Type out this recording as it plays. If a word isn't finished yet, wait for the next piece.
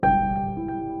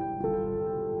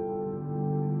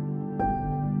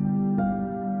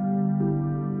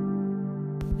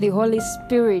The Holy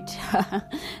Spirit.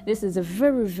 This is a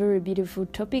very, very beautiful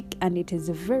topic, and it is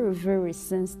a very, very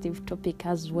sensitive topic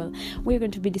as well. We're going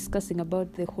to be discussing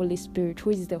about the Holy Spirit. Who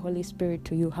is the Holy Spirit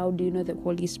to you? How do you know the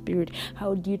Holy Spirit?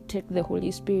 How do you take the Holy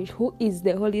Spirit? Who is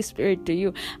the Holy Spirit to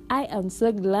you? I am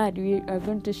so glad we are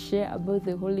going to share about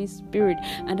the Holy Spirit.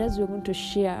 And as we're going to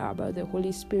share about the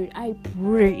Holy Spirit, I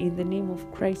pray in the name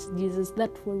of Christ Jesus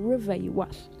that wherever you are,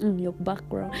 in your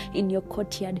background, in your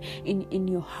courtyard, in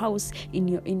your house, in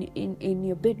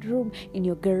your bedroom, in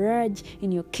your garage,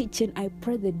 in your kitchen, I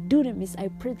pray the dunamis, I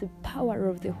pray the power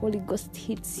of the Holy Ghost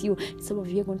hits you. Some of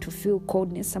you are going to feel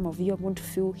coldness, some of you are going to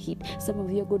feel heat, some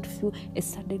of you are going to feel a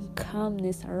sudden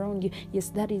calmness around you. Yes,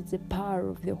 that is the power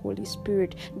of the Holy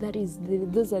Spirit.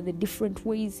 Those are the different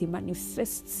ways he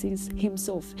manifests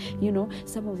himself. You know,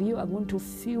 some of you are going to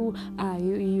feel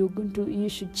you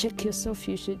should check yourself.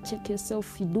 You should check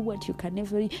yourself. You do what you can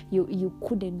never, you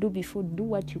couldn't do before. Do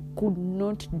what you could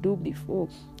not do before.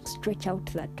 Stretch out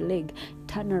that leg,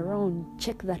 turn around,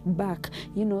 check that back.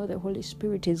 You know, the Holy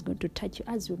Spirit is going to touch you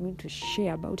as we're going to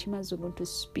share about him, as we're going to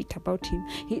speak about him.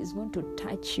 He is going to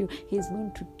touch you. He is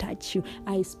going to touch you.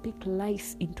 I speak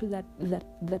life into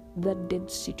that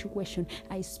dead situation.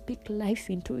 I speak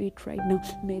life into it right now.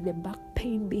 May the back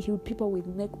pain be healed. People with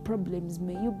neck problems,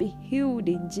 may you be healed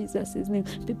in Jesus' name.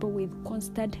 People with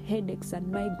constant headaches and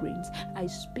migraines, I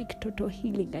speak total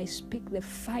healing. I speak the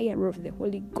fire of the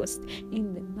Holy Ghost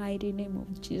in the mighty name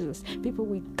of Jesus. People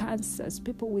with cancers,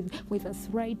 people with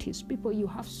arthritis, people you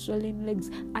have swollen legs,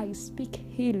 I speak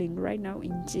healing right now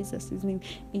in Jesus' name.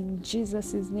 In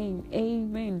Jesus' name,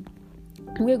 amen.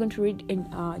 We're going to read in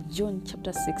John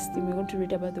chapter 16. We're going to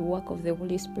read about the work of the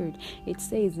Holy Spirit. It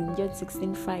says in John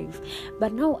 16:5,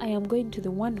 "But now I am going to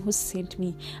the one who sent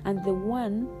me, and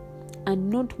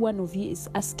not one of you is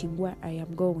asking where I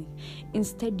am going.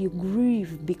 Instead, you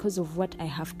grieve because of what I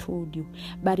have told you.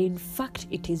 But in fact,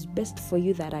 it is best for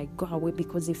you that I go away,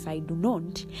 because if I do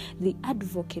not, the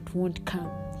advocate won't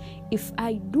come. If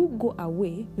I do go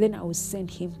away, then I will send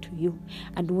him to you.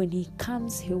 And when he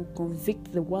comes, he will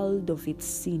convict the world of its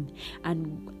sin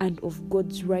and of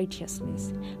God's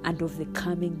righteousness and of the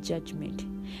coming judgment.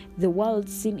 The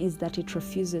world's sin is that it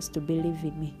refuses to believe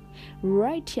in me.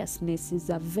 Righteousness is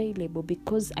available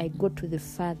because I go to the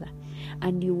Father,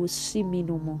 and you will see me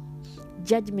no more.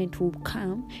 Judgment will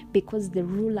come because the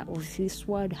ruler of this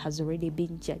world has already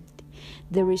been judged.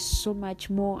 There is so much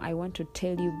more I want to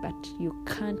tell you, but you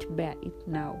can't bear it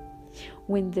now.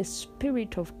 When the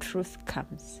Spirit of truth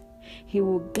comes, he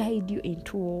will guide you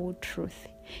into all truth.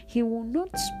 He will not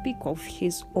speak of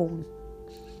his own,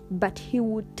 but he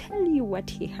will tell you what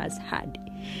he has heard.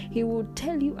 He will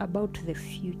tell you about the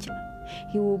future.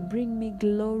 He will bring me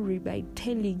glory by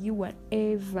telling you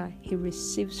whatever he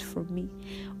receives from me.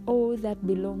 All that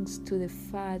belongs to the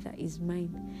Father is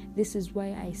mine. This is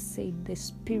why I said the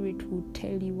Spirit will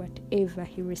tell you whatever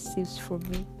he receives from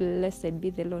me. Blessed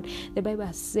be the Lord. The Bible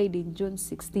has said in John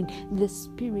 16, the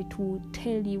Spirit will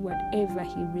tell you whatever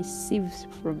he receives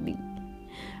from me.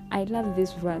 I love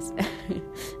this verse.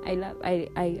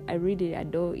 I really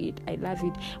adore it. I love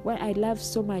it. What I love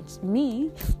so much,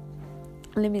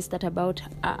 let me start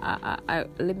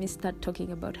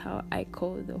talking about how I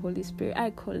call the Holy Spirit.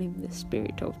 I call him the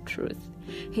Spirit of truth.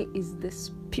 He is the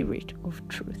Spirit of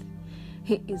truth.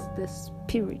 He is the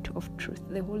Spirit of truth.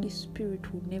 The Holy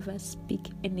Spirit will never speak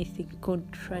anything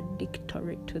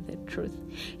contradictory to the truth.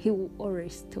 He will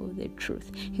always tell the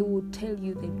truth. He will tell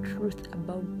you the truth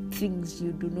about things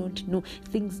you do not know,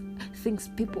 things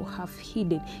people have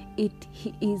hidden.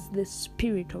 He is the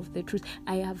Spirit of the truth.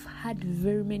 I have had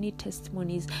very many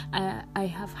testimonies. I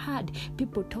have had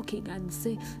people talking and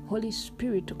say, Holy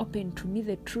Spirit, open to me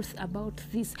the truth about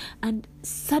this, and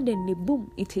suddenly,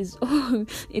 boom, it is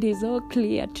all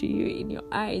clear to you in your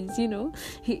eyes. You know,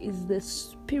 he is the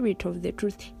Spirit of the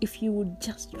truth. If you would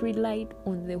just rely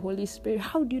on the Holy Spirit.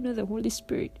 How do you know the Holy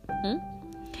Spirit?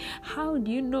 How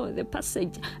do you know? The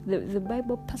passage, the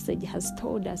Bible passage has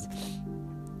told us,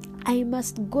 I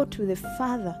must go to the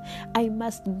Father. I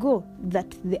must go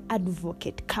that the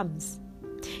advocate comes.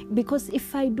 Because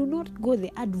if I do not go,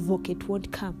 the advocate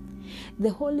won't come.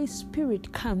 The Holy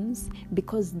Spirit comes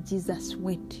because Jesus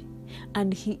went.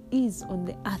 And he is on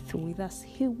the earth with us.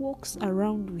 He walks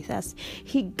around with us.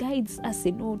 He guides us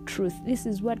in all truth. This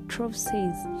is what 12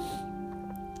 says.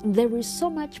 There is so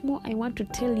much more I want to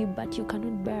tell you, but you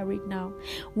cannot bear it now.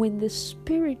 When the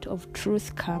Spirit of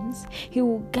truth comes, He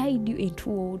will guide you into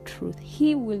all truth.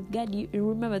 He will guide you.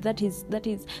 Remember, that is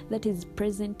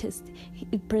present tense.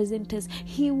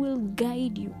 He will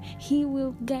guide you. He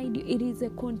will guide you. It is a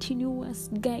continuous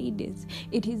guidance.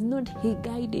 It is not He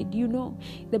guided.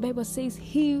 The Bible says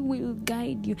He will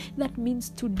guide you. That means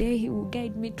today He will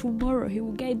guide me. Tomorrow He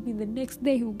will guide me. The next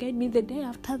day He will guide me. The day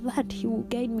after that He will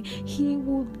guide me. He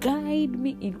will guide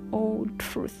me in all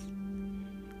truth.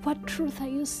 What truth are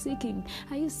you seeking?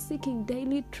 Are you seeking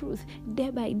daily truth, day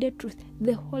by day truth?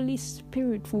 The Holy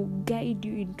Spirit will guide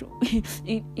you into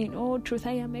in all truth.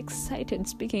 I am excited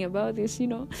speaking about this.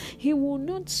 He will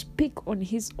not speak on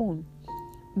His own,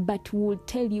 but will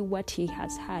tell you what He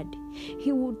has heard.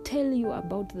 He will tell you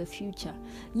about the future.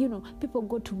 People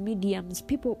go to mediums.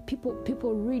 People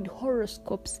read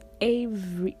horoscopes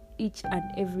each and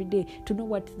every day to know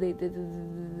what the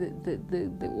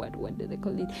what do they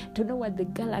call it? To know what the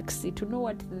galaxy, to know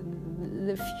what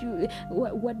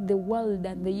what the world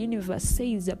and the universe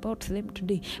says about them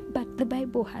today. But the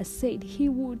Bible has said He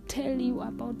will tell you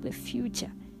about the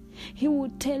future. He will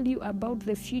tell you about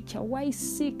the future. Why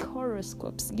seek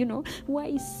horoscopes?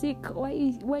 Why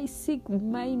seek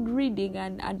mind reading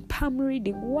and palm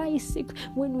reading? Why seek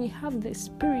when we have the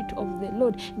Spirit of the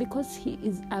Lord? Because He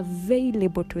is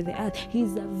available to the earth. He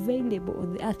is available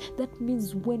on the earth. That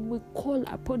means when we call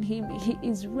upon Him, He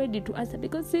is ready to answer,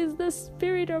 because He is the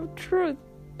Spirit of truth.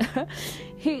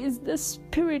 He is the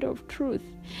Spirit of truth.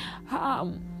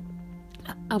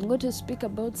 I'm going to speak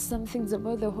about some things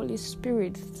about the Holy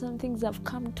Spirit, some things I've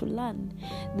come to learn.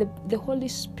 The Holy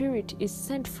Spirit is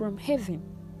sent from heaven.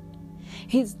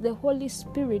 He's the Holy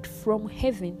Spirit from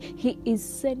heaven. He is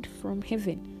sent from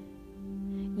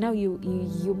heaven. Now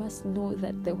you must know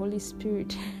that the Holy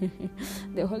Spirit,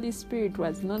 the Holy Spirit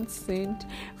was not sent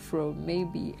from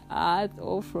maybe earth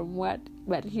or from what,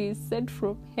 but He is sent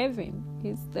from heaven.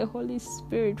 He's the Holy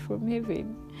Spirit from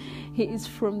heaven. He is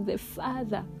from the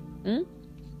Father.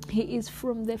 He is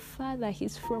from the Father.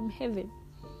 He's from heaven.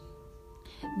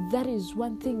 That is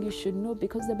one thing you should know,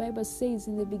 because the Bible says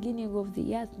in the beginning of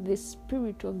the earth, the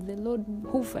Spirit of the Lord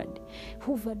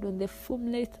hovered on the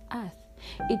formless earth.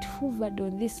 It hovered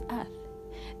on this earth.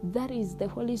 That is the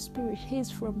Holy Spirit. He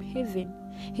is from heaven.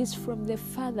 He's from the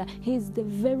Father. He is the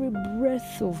very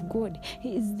breath of God.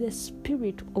 He is the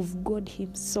Spirit of God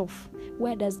Himself.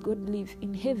 Where does God live?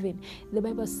 In heaven. The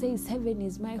Bible says heaven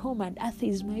is my home and earth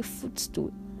is my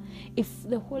footstool. If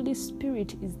the Holy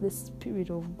Spirit is the Spirit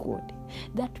of God,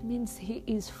 that means He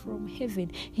is from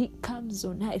heaven. He comes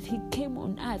on earth. He came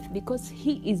on earth because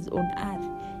He is on earth.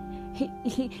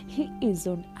 He is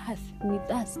on earth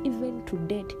with us even to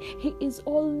death. He is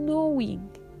all-knowing.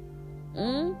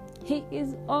 He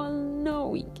is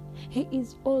all-knowing. He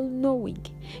is all-knowing.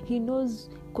 He knows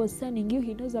concerning you.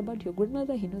 He knows about your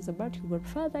grandmother. He knows about your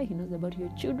grandfather. He knows about your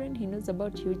children. He knows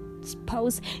about your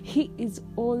spouse. He is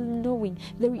all-knowing.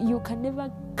 You can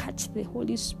never catch the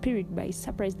Holy Spirit by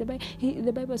surprise.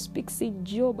 The Bible speaks in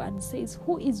Job and says,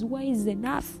 who is wise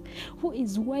enough? Who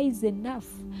is wise enough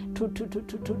to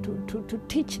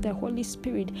teach the Holy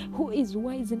Spirit? Who is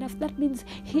wise enough? That means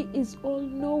He is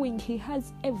all-knowing. He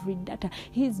has every data.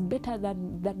 He is better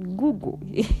than Google.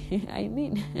 I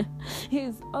mean, He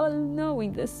is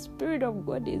all-knowing. The Spirit of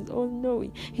God is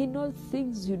all-knowing. He knows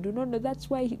things you do not know. That's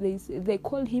why they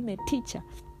call Him a teacher.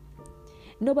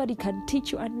 Nobody can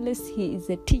teach you unless He is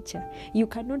a teacher. You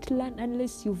cannot learn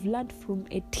unless you've learned from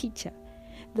a teacher.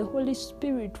 The Holy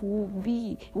Spirit will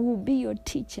be your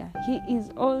teacher. He is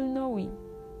all-knowing.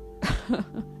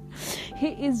 He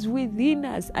is within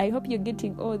us. I hope you're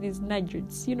getting all these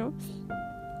nuggets,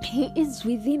 He is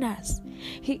within us.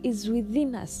 He is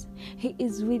within us. He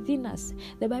is within us.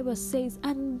 The Bible says,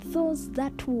 and those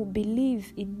that will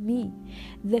believe in me,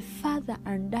 the Father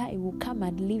and I will come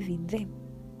and live in them.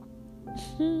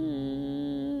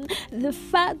 The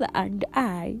Father and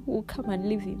I will come and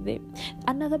live in them.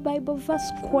 Another Bible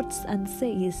verse quotes and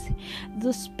says,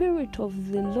 the Spirit of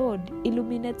the Lord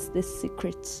illuminates the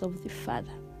secrets of the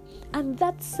Father. And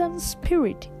that same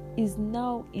Spirit is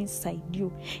now inside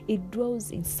you. It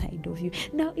dwells inside of you.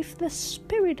 Now, if the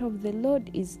Spirit of the Lord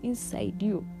is inside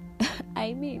you,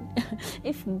 I mean,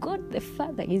 if God the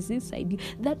Father is inside you,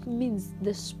 that means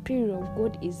the Spirit of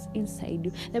God is inside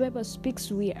you. The Bible speaks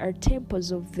we are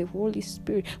temples of the Holy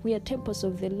Spirit. We are temples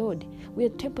of the Lord. We are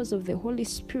temples of the Holy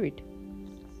Spirit.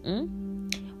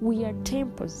 We are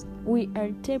temples. We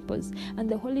are temples. And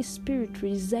the Holy Spirit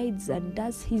resides and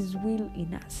does His will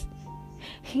in us.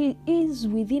 He is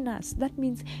within us. That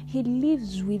means He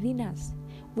lives within us.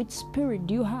 Which spirit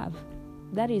do you have?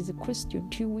 That is a question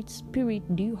to you. Which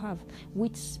spirit do you have?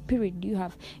 Which spirit do you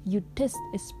have? You test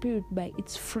a spirit by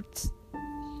its fruits.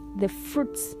 The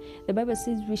fruits, the Bible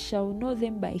says, we shall know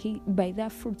them by their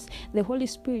fruits. The Holy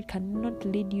Spirit cannot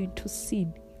lead you into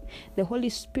sin. The Holy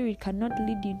Spirit cannot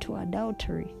lead you into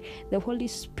adultery. The Holy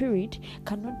Spirit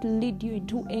cannot lead you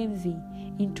into envy,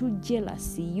 into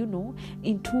jealousy,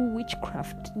 into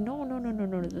witchcraft. No.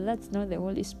 That's not the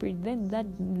Holy Spirit. Then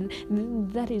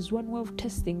that is one way of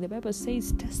testing. The Bible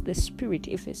says, test the spirit.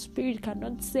 If a spirit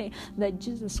cannot say that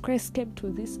Jesus Christ came to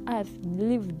this earth,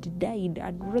 lived, died,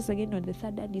 and rose again on the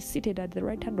third day, and is seated at the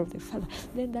right hand of the Father,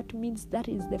 then that means that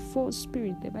is the false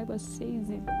spirit. The Bible says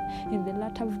in the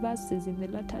latter verses, in the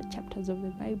latter chapters of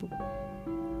the Bible.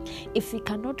 If he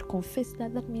cannot confess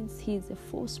that, that means he is a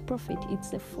false prophet.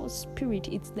 It's a false spirit.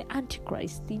 It's the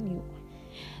Antichrist in you.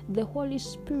 The Holy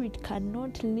Spirit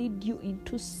cannot lead you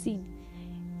into sin.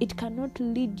 It cannot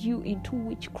lead you into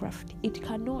witchcraft. It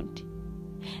cannot.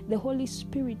 The Holy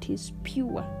Spirit is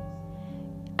pure,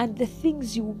 and the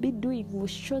things you will be doing will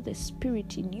show the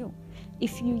Spirit in you.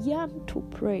 If you yearn to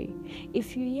pray,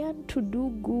 if you yearn to do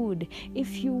good,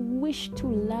 if you wish to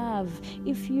love,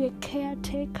 if you're a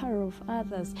caretaker of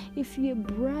others, if you're a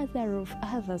brother of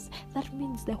others, that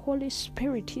means the Holy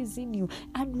Spirit is in you,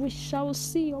 and we shall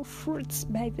see your fruits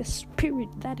by the Spirit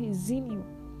that is in you.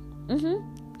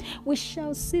 We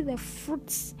shall see the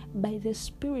fruits by the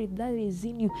Spirit that is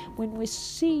in you. When we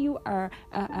see you are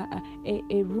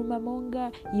a rumor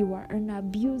monger, you are an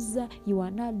abuser, you are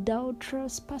an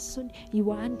adulterous person, you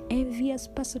are an envious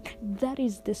person, that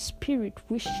is the Spirit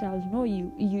we shall know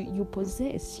you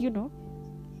possess,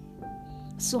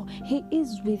 So he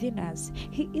is within us.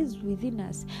 He is within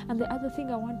us. And the other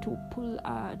thing I want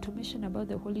to mention about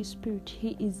the Holy Spirit,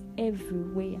 he is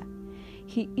everywhere.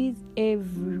 He is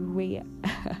everywhere.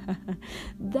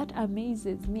 That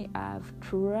amazes me. I've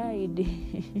tried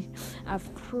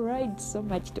so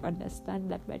much to understand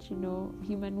that, but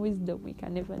human wisdom, we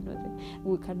can never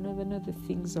know the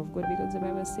things of God, because the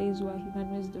Bible says where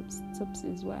human wisdom stops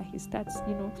is where he starts.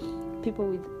 People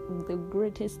with the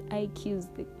greatest IQs,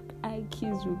 the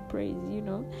IQs we praise,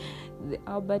 the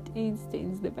Albert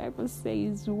Einsteins. The Bible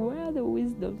says where the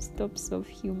wisdom stops of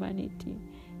humanity,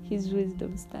 his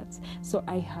wisdom starts. So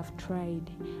I have tried,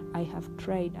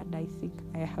 and I think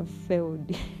I have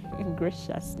failed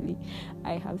graciously.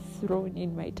 I have thrown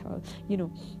in my towel.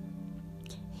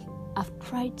 I've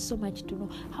tried so much to know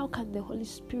how can the Holy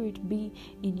Spirit be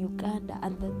in Uganda,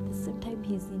 and at the same time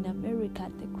he's in America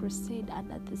at the crusade, and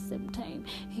at the same time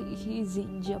he's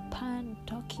in Japan,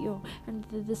 Tokyo, and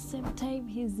at the same time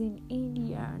he's in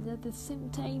India, and at the same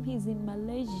time he's in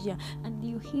Malaysia, and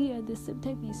you hear at the same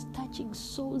time he's touching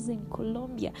souls in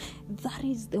Colombia. That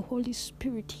is the Holy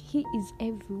Spirit. He is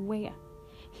everywhere.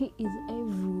 He is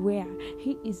everywhere.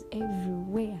 He is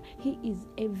everywhere. He is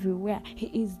everywhere. He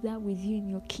is there with you in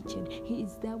your kitchen. He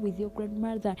is there with your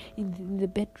grandmother in the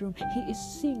bedroom. He is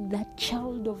seeing that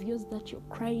child of yours that you're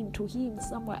crying to him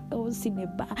somewhere else in a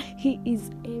bar. He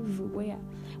is everywhere.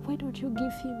 Why don't you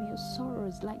give him your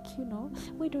sorrows?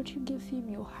 Why don't you give him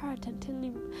your heart and tell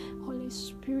him, Holy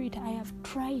Spirit, I have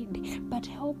tried, but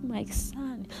help my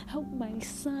son. Help my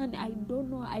son. I don't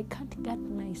know. I can't get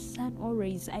my son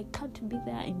always. I can't be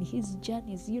there in his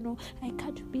journeys. I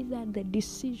can't be there in the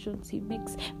decisions he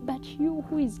makes. But you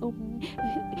who is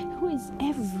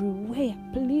everywhere,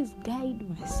 please guide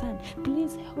my son.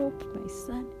 Please help my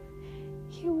son.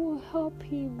 He will help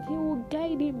him. He will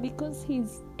guide him, because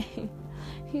he's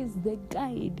the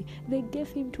guide. They gave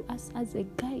him to us as a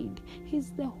guide.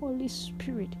 He's the Holy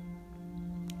Spirit.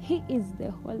 He is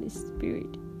the Holy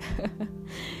Spirit.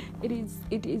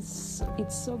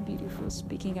 It's so beautiful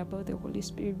speaking about the Holy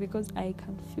Spirit, because I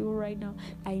can feel right now,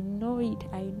 I know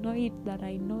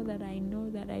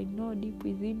deep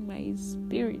within my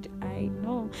spirit. I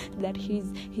know that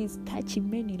he's touching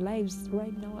many lives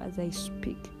right now as I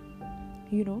speak.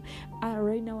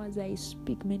 Right now as I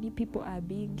speak, many people are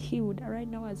being healed. Right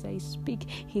now as I speak,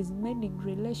 he's mending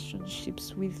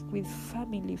relationships with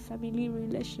family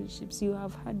relationships. You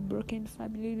have had broken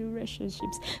family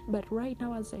relationships, but right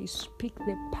now as I speak,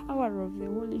 the power of the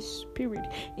Holy Spirit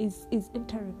is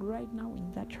entering right now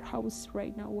in that house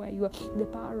right now where you are. The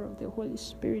power of the Holy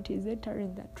Spirit is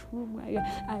entering that room where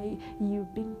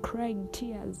you've been crying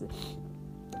tears,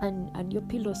 and your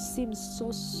pillow seems so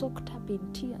soaked up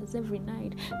in tears every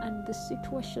night, and the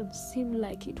situation seemed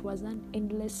like it was an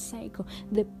endless cycle.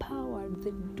 The power,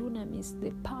 the dunamis, the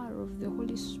power power of the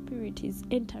Holy Spirit is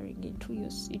entering into your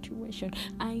situation.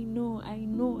 I know,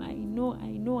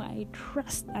 I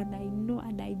trust and I know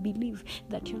and I believe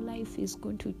that your life is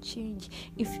going to change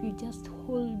if you just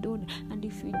hold on, and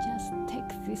if you just take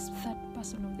this third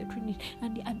person of the Trinity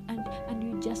and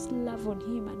you just love on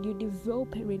him and you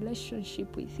develop a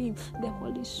relationship with him. The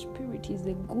Holy Spirit is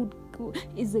a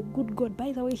good God.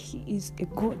 By the way, he is a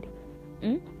God.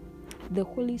 The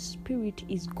Holy Spirit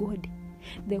is God.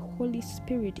 The Holy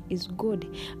Spirit is God.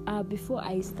 Before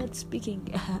I start speaking,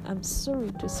 I'm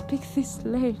sorry to speak this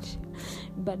late,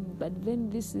 but then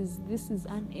this is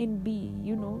an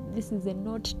NB. This is a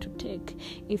note to take.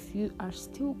 If you are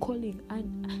still calling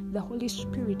and the Holy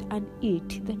Spirit and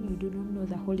it, then you do not know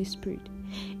the Holy Spirit.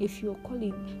 If you're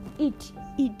calling it,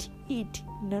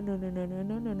 no.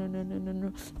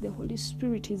 The Holy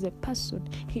Spirit is a person.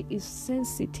 He is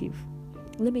sensitive.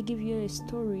 Let me give you a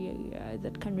story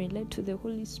that can relate to the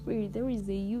Holy Spirit. There is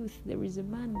a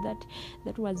man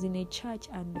that was in a church,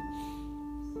 and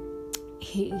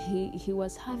he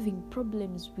was having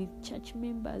problems with church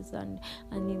members, and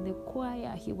in the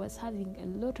choir he was having a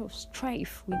lot of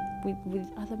strife with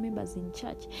other members in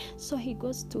church. So he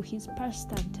goes to his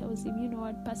pastor and tells him, you know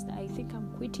what, Pastor, I think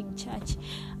I'm quitting church.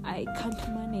 I can't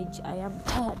manage. I am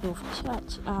tired of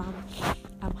church.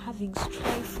 I'm having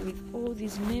strife with all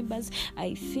these members.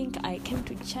 I think I came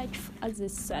to church as a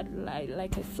satellite.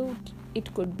 Like I thought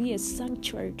it could be a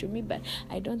sanctuary to me, but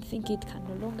I don't think it can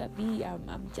no longer be.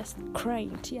 I'm just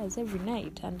crying tears every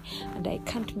night, and I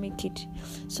can't make it.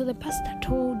 So the pastor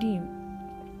told him,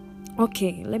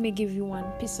 okay, let me give you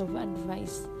one piece of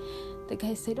advice. The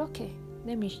guy said, okay,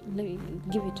 let me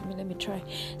give it to me, let me try.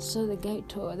 So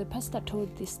the pastor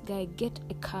told this guy, get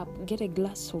a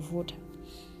glass of water.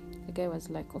 The guy was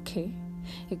like, okay.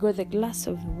 He got the glass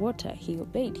of water. He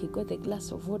obeyed. He got the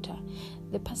glass of water.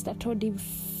 The pastor told him,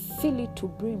 fill it to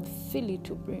brim.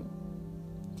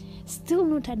 Still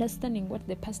not understanding what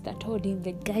the pastor told him,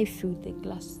 the guy filled the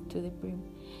glass to the brim.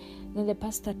 Then the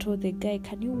pastor told the guy,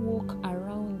 can you walk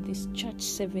around this church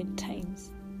 7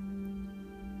 times?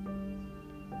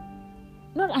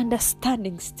 Not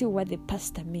understanding still what the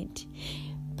pastor meant,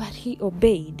 but he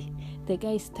obeyed. The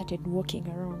guy started walking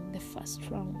around the first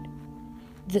round,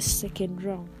 the second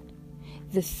round,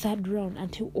 the third round,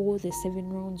 until all the 7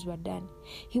 rounds were done.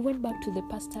 He went back to the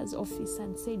pastor's office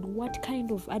and said, what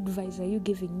kind of advice are you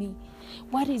giving me?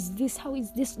 What is this? How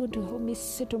is this going to help me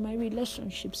settle my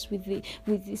relationships with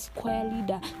this choir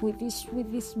leader, with this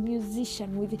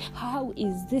musician? How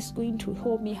is this going to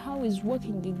help me? How is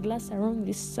walking the glass around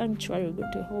this sanctuary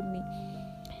going to help me?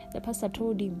 The pastor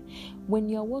told him, when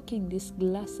you're walking this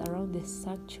glass around the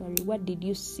sanctuary, what did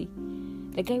you see?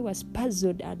 The guy was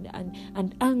puzzled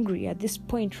and angry at this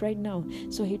point right now.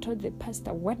 So he told the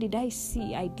pastor, what did I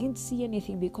see? I didn't see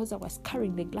anything because I was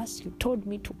carrying the glass you told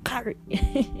me to carry.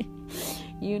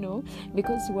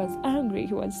 Because he was angry.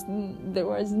 There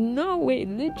was no way,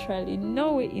 literally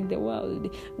no way in the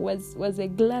world was a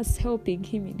glass helping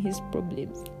him in his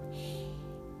problems.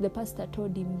 The pastor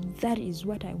told him, that is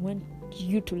what I want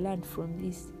you to learn from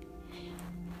this.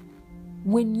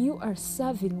 When you are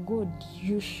serving God,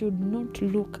 you should not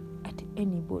look at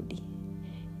anybody.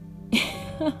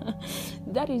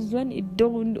 That is when it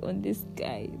dawned on this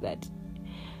guy that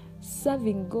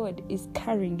serving God is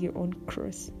carrying your own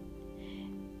cross.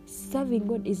 Serving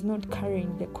God is not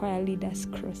carrying the choir leader's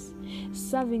cross.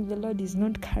 Serving the Lord is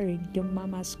not carrying your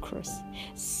mama's cross.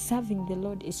 Serving the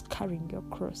Lord is carrying your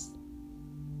cross.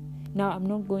 Now, I'm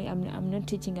not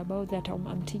teaching about that.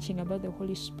 I'm teaching about the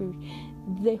Holy Spirit.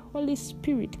 The Holy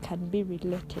Spirit can be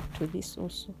related to this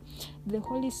also. The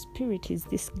Holy Spirit is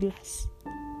this glass.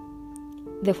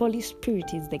 The Holy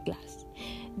Spirit is the glass.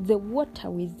 The water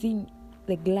within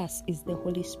the glass is the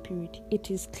Holy Spirit. It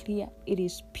is clear. It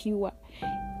is pure.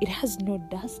 It has no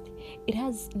dust. It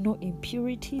has no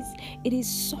impurities. It is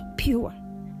so pure.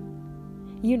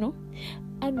 And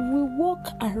we walk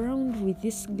around with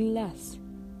this glass.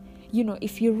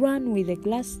 If you run with the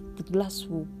glass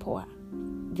will pour.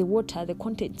 The water, the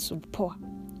contents will pour.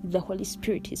 The Holy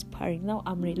Spirit is pouring. Now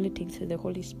I'm relating to the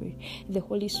Holy Spirit. The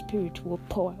Holy Spirit will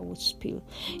pour, will spill.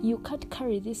 You can't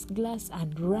carry this glass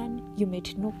and run. You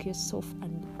might knock yourself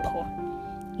and pour,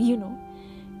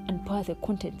 and pour the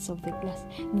contents of the glass.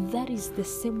 That is the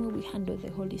same way we handle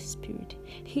the Holy Spirit.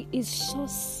 He is so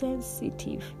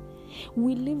sensitive.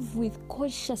 We live with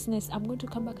consciousness. I'm going to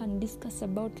come back and discuss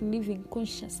about living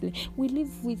consciously. We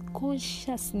live with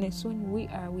consciousness when we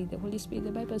are with the Holy Spirit.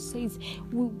 The Bible says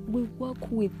we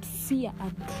walk with fear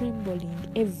and trembling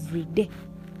every day.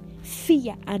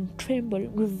 fear and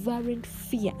trembling, reverent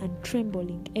fear and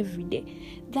trembling every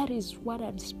day. That is what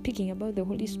I'm speaking about, the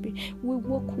Holy Spirit. We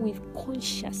walk with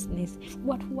consciousness.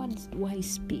 What words do I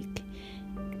speak?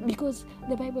 Because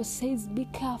the Bible says, be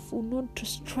careful not to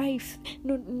strive,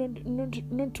 not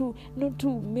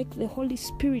to make the Holy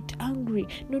Spirit angry,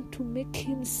 not to make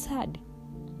him sad.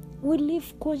 We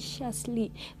live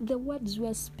consciously. The words we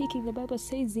are speaking, the Bible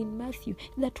says in Matthew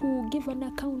that we will give an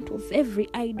account of every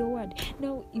idle word.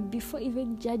 Now, before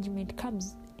even judgment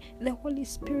comes, the Holy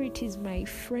Spirit is my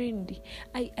friend.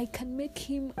 I can make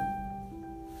him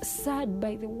sad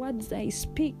by the words I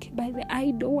speak, by the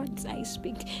idle words I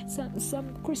speak.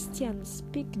 Some Christians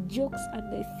speak jokes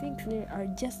and they think they are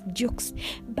just jokes,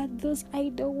 but those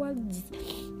idle words,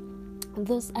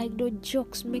 those idle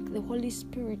jokes make the Holy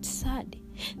Spirit sad.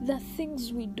 The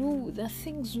things we do, and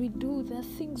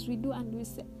we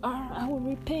say, I will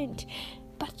repent.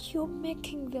 But you're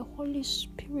making the Holy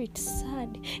Spirit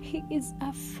sad. He is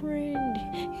a friend.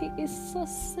 He is so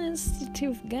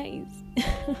sensitive, guys.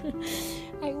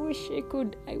 I wish I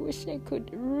could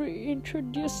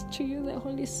reintroduce to you the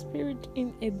Holy Spirit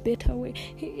in a better way.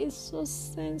 He is so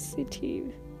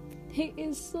sensitive. He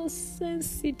is so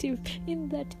sensitive in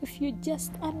that if you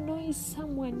just annoy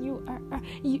someone, you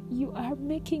are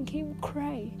making him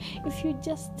cry. If you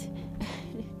just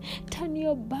turn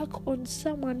your back on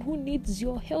someone who needs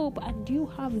your help and you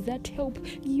have that help,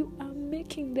 you are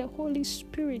making the Holy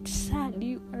Spirit sad.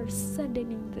 You are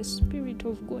saddening the Spirit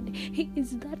of God. He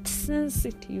is that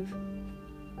sensitive.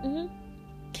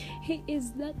 He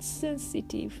is that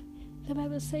sensitive. The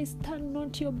Bible says, turn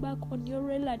not your back on your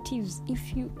relatives.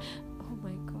 If you... Oh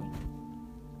my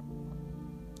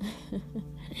God.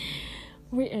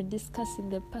 We are discussing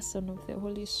the person of the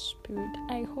Holy Spirit.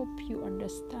 I hope you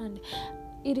understand.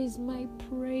 It is my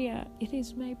prayer.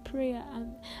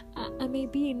 And I may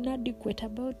be inadequate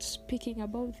about speaking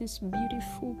about this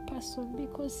beautiful person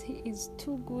because he is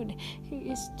too good.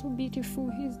 He is too beautiful.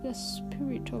 He is the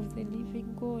Spirit of the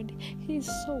living God. He is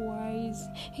so wise.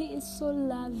 He is so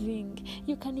loving.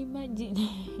 You can imagine.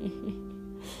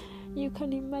 You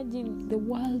can imagine the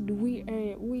world we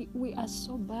are. We are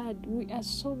so bad. We are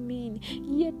so mean.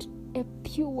 Yet a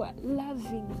pure,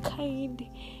 loving, kind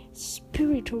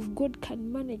Spirit of God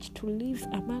can manage to live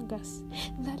among us.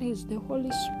 That is the Holy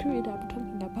Spirit I'm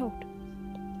talking about.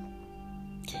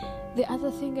 The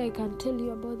other thing I can tell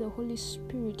you about the Holy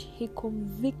Spirit, he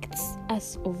convicts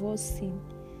us of all sin.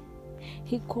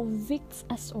 He convicts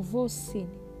us of all sin.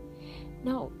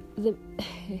 Now, the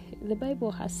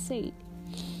Bible has said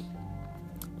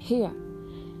here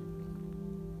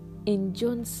in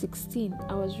John 16,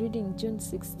 I was reading John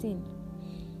 16,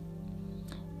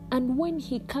 and when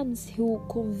he comes, he will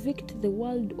convict the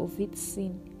world of its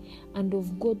sin and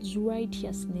of God's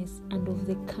righteousness and of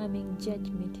the coming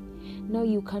judgment. Now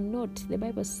you cannot, the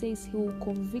Bible says he will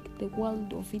convict the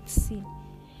world of its sin.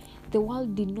 The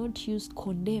world did not use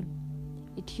condemn,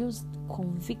 it used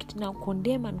convict. Now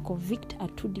condemn and convict are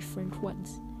two different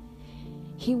words.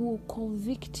 He will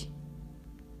convict.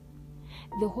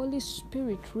 The Holy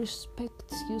Spirit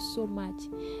respects you so much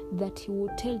that he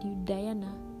will tell you,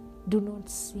 Diana, do not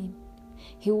sin.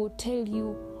 He will tell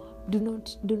you, do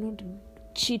not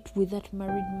cheat with that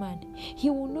married man. He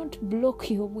will not block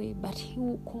your way, but he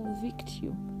will convict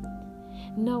you.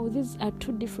 Now these are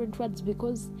two different words,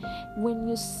 because when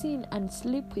you sin and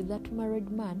sleep with that married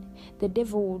man, the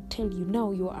devil will tell you,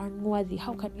 now you are unworthy.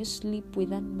 How can you sleep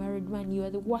with that married man? You are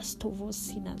the worst of all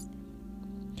sinners.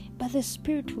 But the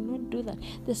Spirit will not do that.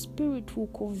 The Spirit will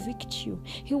convict you.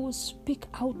 He will speak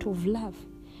out of love.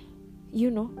 He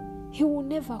will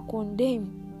never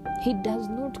condemn. He does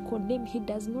not condemn. He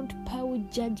does not pour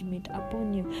judgment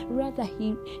upon you. Rather,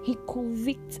 he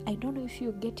convicts. I don't know if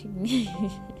you're getting me.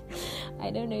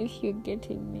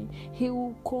 He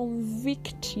will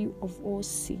convict you of all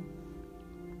sin.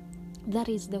 That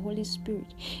is the Holy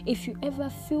Spirit. If you ever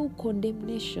feel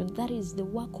condemnation, that is the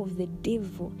work of the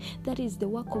devil. That is the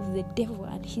work of the devil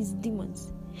and his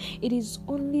demons. It is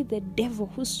only the devil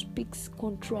who speaks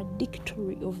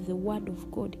contradictory of the word of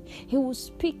God. He will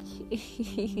speak.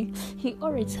 He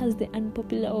always has the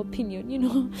unpopular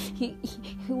opinion. He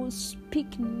will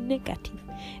speak negative.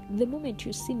 The moment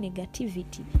you see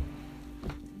negativity,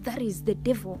 that is the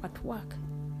devil at work.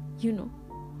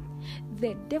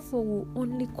 The devil will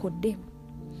only condemn.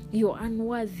 You're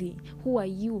unworthy. Who are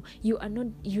you? You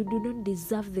do not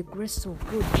deserve the grace of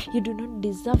God. You do not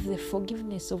deserve the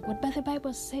forgiveness of God. But the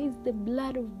Bible says the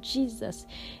blood of Jesus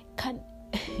can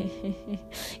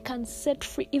set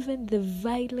free even the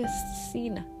vilest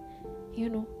sinner.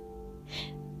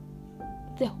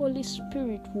 The Holy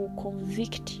Spirit will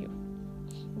convict you.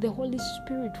 The Holy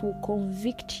Spirit will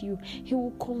convict you. He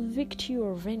will convict you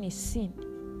of any sin.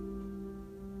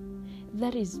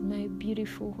 That is my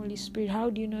beautiful Holy Spirit. How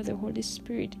do you know the Holy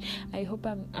Spirit? I hope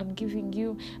I'm giving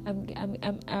you.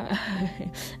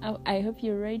 I hope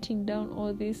you're writing down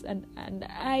all this, and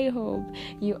I hope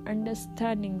you're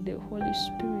understanding the Holy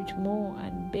Spirit more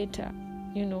and better.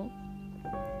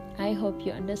 I hope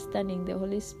you're understanding the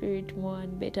Holy Spirit more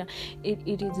and better.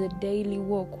 It is a daily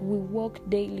walk. We walk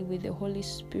daily with the Holy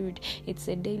Spirit. It's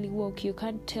a daily walk. You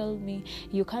can't tell me,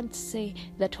 you can't say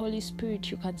that Holy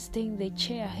Spirit, you can stay in the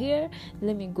chair here.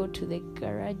 Let me go to the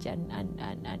garage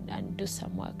and do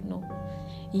some work. No.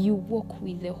 You walk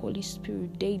with the Holy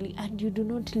Spirit daily, and you do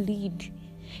not lead.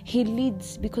 He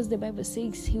leads because the Bible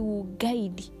says he will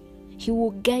guide. He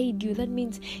will guide you. That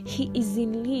means he is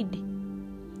in lead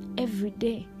every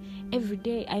day. Every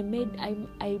day I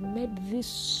made this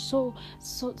so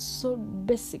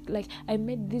basic. Like, I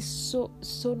made this so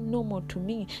normal to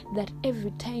me that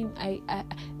every time I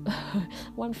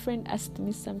one friend asked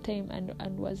me sometime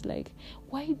and was like,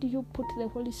 why do you put the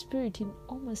Holy Spirit in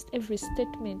almost every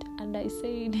statement? And I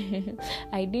said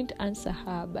I didn't answer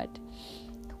her, but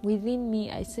within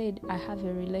me, I said, I have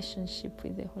a relationship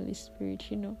with the Holy Spirit.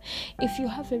 If you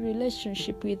have a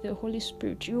relationship with the Holy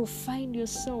Spirit, you'll find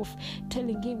yourself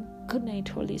telling him, good night,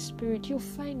 Holy Spirit. You'll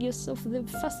find yourself, the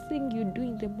first thing you do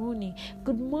in the morning,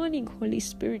 good morning, Holy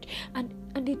Spirit. And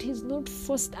it is not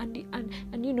forced. And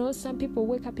some people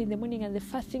wake up in the morning and the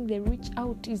first thing they reach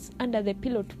out is under the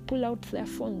pillow to pull out their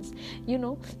phones.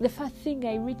 The first thing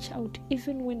I reach out,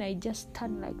 even when I just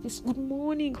stand like this, good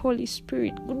morning, Holy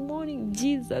Spirit. Good morning,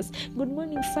 Jesus. Good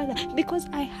morning, Father. Because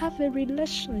I have a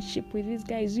relationship with these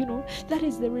guys. That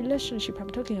is the relationship I'm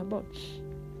talking about.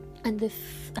 And the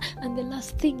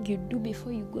last thing you do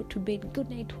before you go to bed,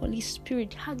 good night, Holy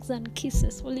Spirit. Hugs and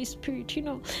kisses, Holy Spirit.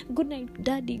 Good night,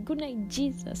 Daddy. Good night,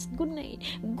 Jesus. Good night.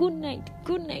 Good night.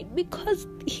 Good night. Because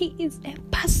he is a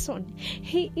person.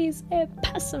 He is a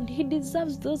person. He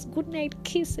deserves those good night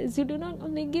kisses. You do not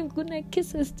only give good night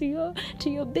kisses to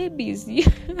your babies. You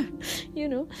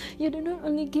do not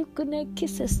only give good night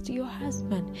kisses to your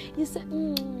husband. You say,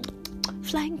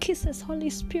 flying kisses, Holy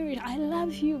Spirit, I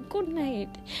love you, good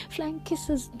night. Flying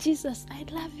kisses, Jesus, I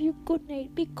love you, good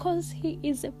night. Because he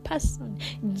is a person.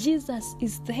 Jesus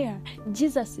is there.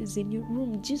 Jesus is in your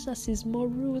room. Jesus is more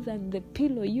real than the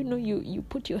pillow you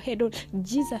put your head on.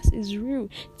 Jesus is real.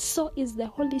 So is the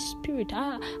Holy Spirit.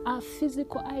 Our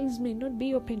physical eyes may not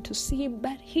be open to see him,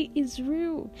 but he is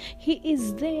real. He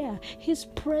is there. His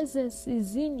presence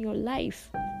is in your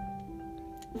life.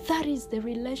 That is the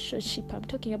relationship I'm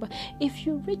talking about. If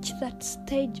you reach that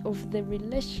stage of the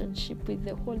relationship with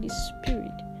the Holy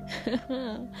Spirit,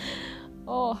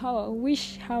 oh, how I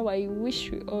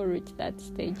wish we all reach that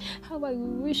stage. How I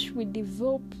wish we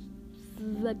develop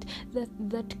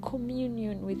that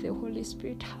communion with the Holy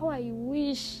Spirit. How I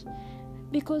wish.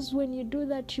 Because when you do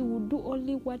that, you will do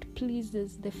only what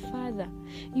pleases the Father.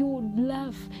 You would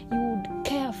love, you would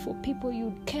care for people, you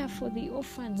would care for the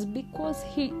orphans, because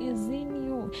he is in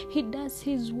you. He does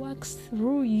his works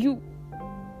through you.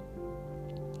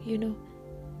 He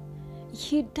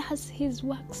does his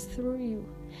works through you.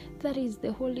 That is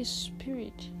the Holy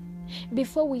Spirit.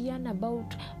 Before we yearn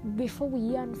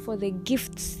for the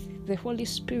gifts the Holy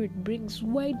Spirit brings,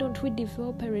 why don't we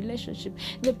develop a relationship?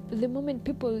 The moment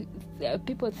people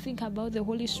think about the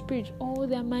Holy Spirit, all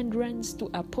their mind runs to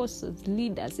apostles,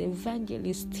 leaders,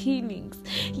 evangelists, healings.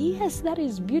 Yes, that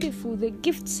is beautiful. The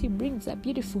gifts he brings are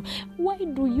beautiful. Why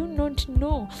do you not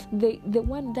know the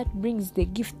one that brings the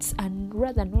gifts, and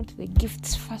rather not the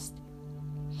gifts first?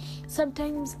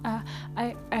 Sometimes I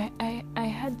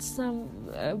had some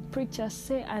preacher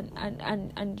say,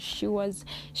 and she was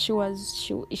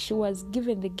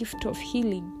given the gift of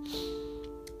healing,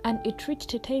 and it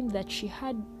reached a time that she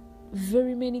had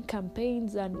very many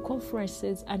campaigns and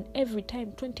conferences, and every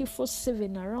time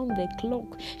 24/7 around the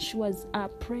clock she was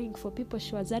praying for people.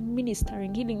 She was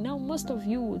administering healing. Now most of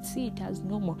you would see it as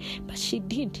normal, but she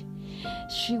did.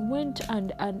 She went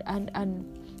and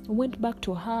went back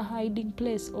to her hiding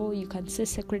place, or you can say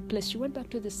secret place. She went back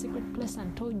to the secret place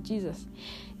and told Jesus,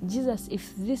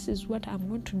 if this is what I'm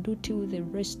going to do till the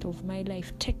rest of my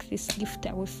life, take this gift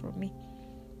away from me.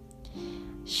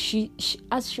 She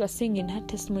as she was saying in her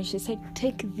testimony, she said,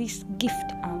 take this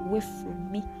gift away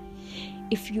from me.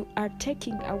 If you are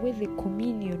taking away the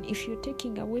communion, if you're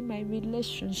taking away my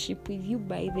relationship with you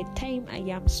by the time I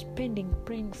am spending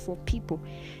praying for people,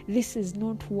 this is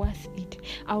not worth it.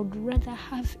 I would rather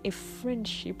have a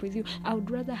friendship with you. I would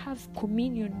rather have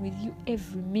communion with you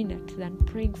every minute than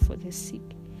praying for the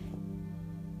sick.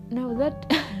 Now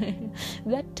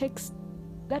that takes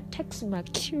that takes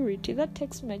maturity. That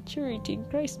takes maturity in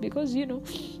Christ, because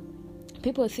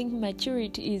people think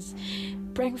maturity is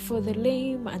praying for the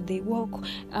lame and they walk,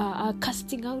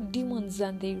 casting out demons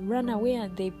and they run away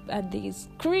and they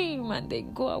scream and they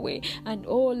go away, and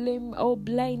all lame, all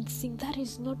blind sing. That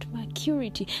is not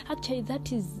maturity. Actually,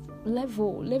 that is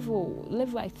level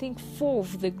I think 4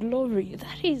 of the glory.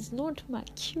 That is not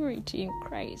maturity in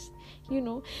Christ.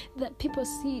 That people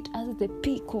see it as the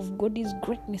peak of God's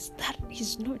greatness. That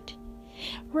is not.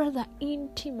 Rather,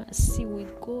 intimacy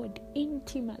with God.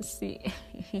 Intimacy.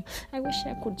 I wish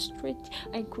I could stretch,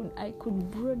 I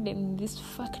could broaden this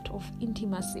fact of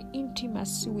intimacy.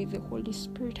 Intimacy with the Holy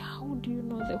Spirit. How do you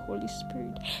know the Holy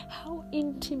Spirit? How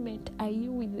intimate are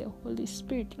you with the Holy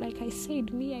Spirit? Like I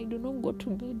said, me, I do not go to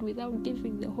bed without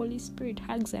giving the Holy Spirit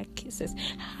hugs and kisses.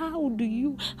 How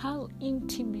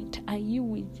intimate are you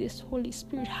with this Holy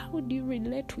Spirit? How do you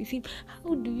relate with Him?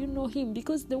 How do you know Him?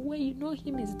 Because the way you know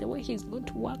Him is the way He's going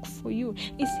to work for you.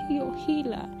 Is He your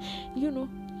healer?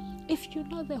 If you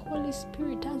know the Holy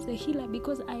Spirit as a healer,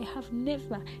 because I have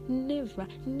never seen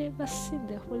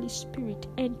the Holy Spirit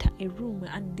enter a room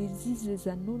and diseases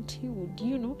are not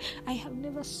healed. I have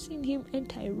never seen Him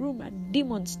enter a room and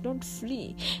demons don't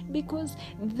flee, because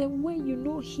the way you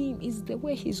know Him is the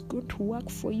way He's going to work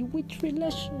for you. Which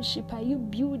relationship are you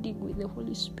building with the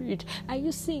Holy Spirit? Are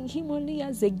you seeing Him only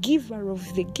as a giver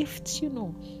of the gifts?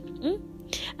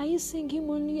 Are you seeing Him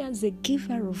only as a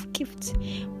giver of gifts?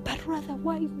 But rather,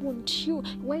 why don't you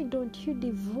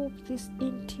develop this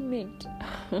intimate,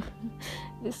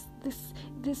 this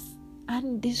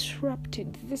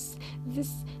undisrupted, this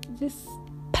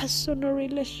personal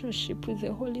relationship with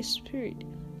the Holy Spirit?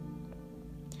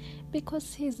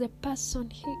 Because He's a person,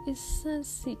 He is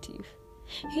sensitive.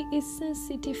 He is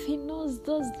sensitive. He knows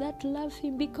those that love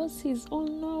Him, because He's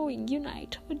all-knowing. I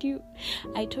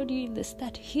told you in the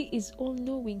start, He is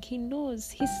all-knowing. He knows.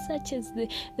 He searches. The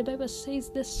Bible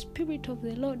says the Spirit of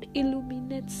the Lord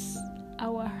illuminates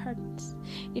our hearts.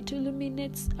 It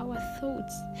illuminates our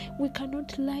thoughts. We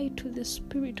cannot lie to the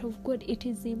Spirit of God. It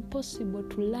is impossible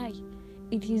to lie.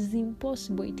 It is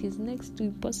impossible. It is next to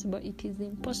impossible. It is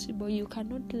impossible. You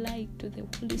cannot lie to the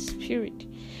Holy Spirit.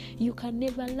 You can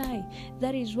never lie.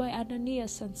 That is why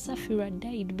Ananias and Sapphira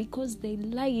died, because they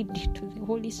lied to the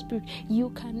Holy Spirit.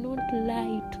 You cannot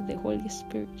lie to the Holy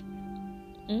Spirit.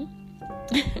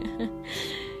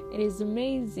 It is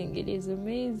amazing. It is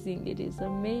amazing. It is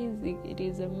amazing. It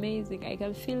is amazing. I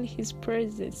can feel His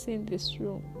presence in this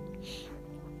room.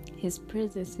 His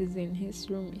presence is in His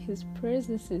room. His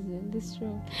presence is in this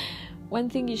room. One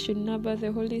thing you should know about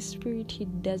the Holy Spirit, He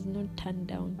does not turn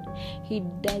down. He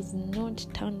does not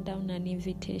turn down an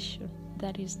invitation.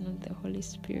 That is not the Holy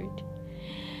Spirit.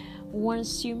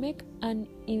 Once you make an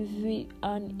invitation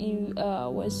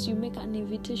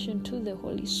to the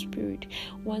Holy Spirit,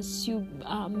 once you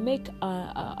make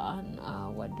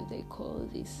what do they call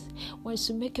this? Once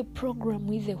you make a program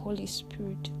with the Holy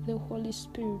Spirit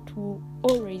will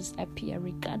always appear,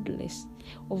 regardless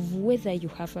of whether you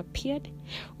have appeared,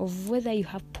 of whether you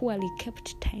have poorly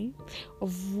kept time,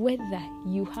 of whether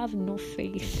you have no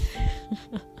faith.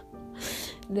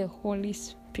 The Holy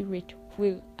Spirit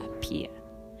will appear.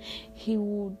 He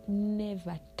would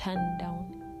never turn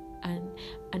down an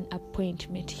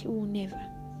appointment. He will never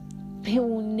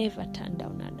turn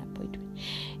down an appointment.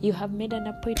 You have made an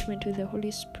appointment with the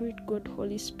Holy Spirit. God,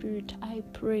 Holy Spirit, I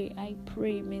pray,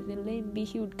 may the lame be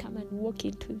healed. Come and walk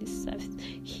into this service.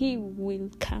 He will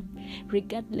come,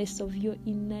 regardless of your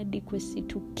inadequacy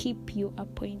to keep your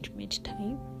appointment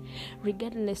time,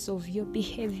 regardless of your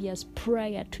behaviors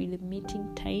prior to the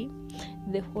meeting time.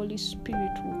 The Holy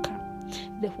Spirit will come.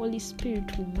 The Holy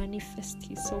Spirit will manifest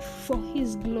Himself for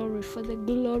His glory, for the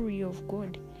glory of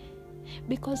God.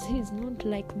 Because He is not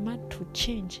like man to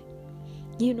change.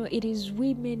 It is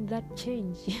women that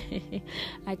change.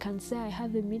 I can say I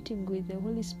have a meeting with the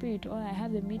Holy Spirit, or I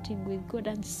have a meeting with God,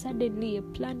 and suddenly a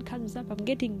plan comes up. I'm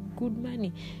getting good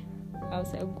money. I'll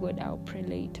say, oh God, I'll pray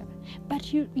later.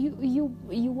 But you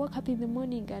woke up in the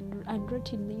morning and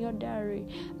wrote in your diary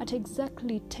at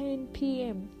exactly 10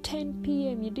 p.m. 10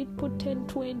 p.m. You did put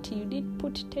 10:20. You did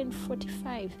put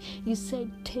 10:45. You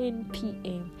said 10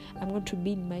 p.m. I'm going to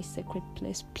be in my secret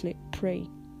place pray.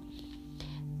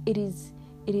 It is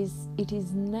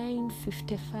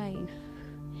 9:55.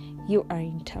 You are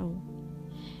in town.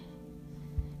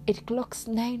 It clocks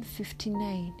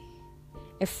 9:59.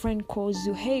 A friend calls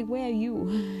you, hey, where are you?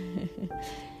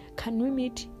 Can we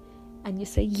meet? And you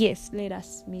say, yes, let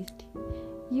us meet.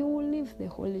 You will leave the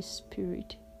Holy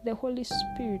Spirit. The Holy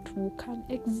Spirit will come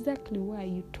exactly where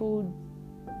you told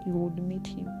you would meet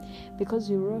him. Because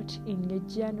you wrote in your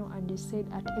journal and you said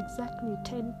at exactly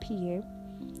 10 p.m.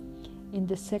 in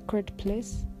the sacred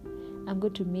place, I'm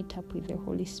going to meet up with the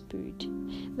Holy Spirit.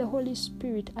 The Holy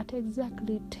Spirit at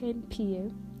exactly 10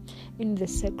 p.m. in the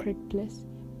sacred place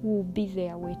will be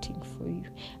there waiting for you.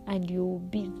 And you'll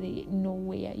be there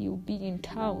nowhere. You'll be in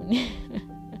town.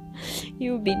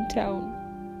 You'll be in town.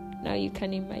 Now you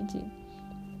can imagine.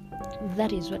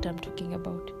 That is what I'm talking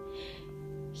about.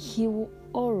 He will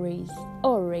always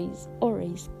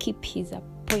keep his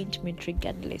appointment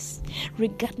regardless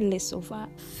of our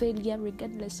failure,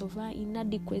 regardless of our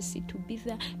inadequacy to be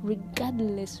there,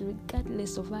 regardless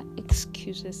of our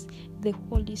excuses. The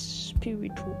Holy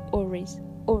Spirit will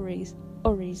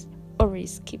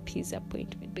always keep his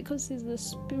appointment, because he's the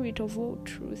Spirit of all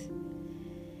truth.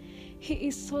 He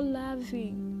is so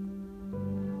loving.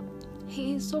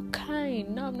 He is so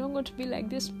kind. Now I'm not going to be like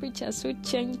this preacher, so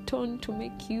change tone to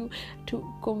make you, to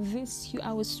convince you.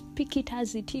 I will speak it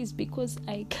as it is, because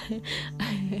I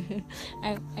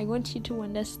want you to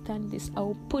understand this. I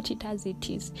will put it as it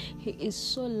is. He is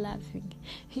so loving.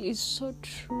 He is so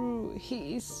true.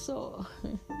 He is so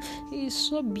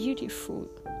beautiful.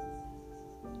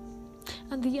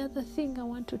 And the other thing I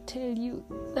want to tell you,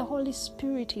 the Holy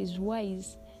Spirit is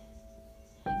wise.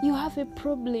 You have a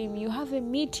problem, you have a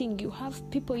meeting, you have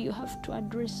people you have to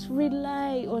address.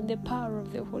 Rely on the power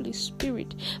of the Holy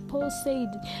Spirit. Paul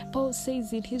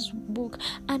says in his book,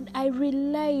 and I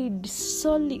relied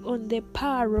solely on the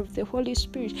power of the Holy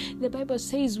Spirit. The Bible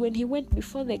says when he went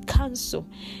before the council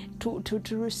to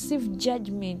receive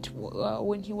judgment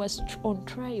when he was on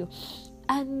trial,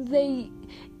 and the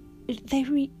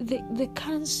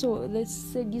council, the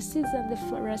Sadducees and the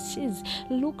Pharisees,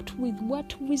 looked with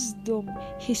what wisdom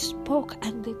he spoke,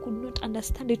 and they could not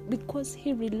understand it because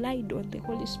he relied on the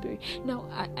Holy Spirit. Now,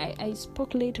 I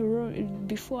spoke later on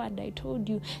before, and I told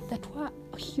you that where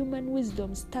human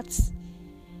wisdom stops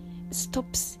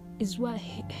is where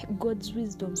God's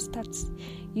wisdom starts.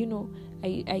 You know,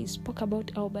 I spoke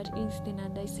about Albert Einstein,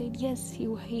 and I said yes,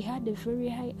 he had a very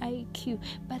high IQ,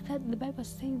 but that the Bible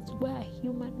says where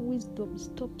human wisdom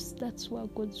stops, that's where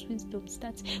God's wisdom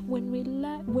starts. When we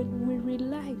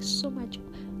rely so much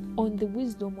on the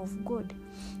wisdom of God,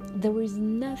 there is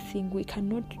nothing we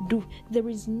cannot do. There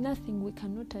is nothing we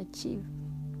cannot achieve.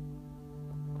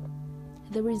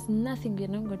 There is nothing we're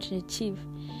not going to achieve,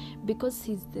 because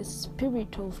he's the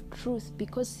Spirit of truth,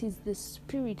 because he's the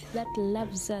Spirit that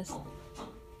loves us.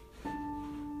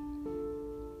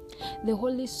 The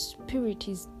Holy Spirit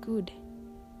is good.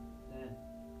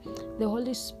 The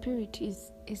Holy Spirit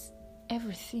is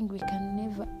everything we can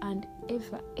never and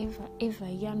ever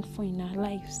yearn for in our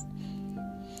lives.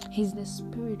 He's the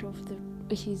Spirit of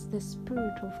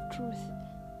truth.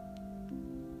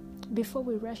 Before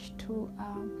we rush to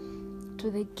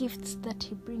the gifts that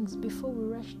he brings, before we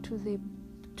rush to the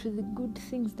good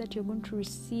things that you're going to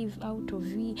receive out of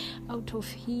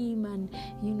him, and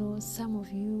some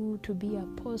of you to be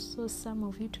apostles, some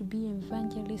of you to be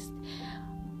evangelists.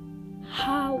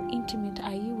 How intimate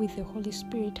are you with the Holy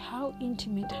Spirit? How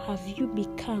intimate have you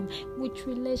become? Which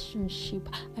relationship,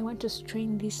 I want to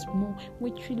strain this more,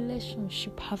 which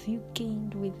relationship have you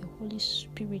gained with the Holy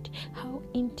Spirit? How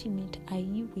intimate are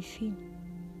you with him?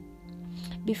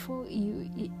 Before you,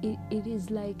 it is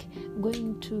like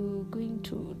going to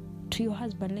your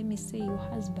husband. Let me say your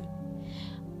husband,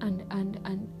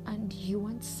 and you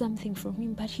want something from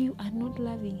him, but you are not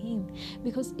loving him.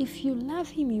 Because if you love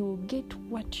him, you will get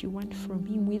what you want from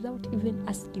him without even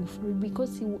asking for it,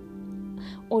 because he will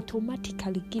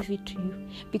automatically give it to you,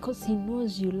 because he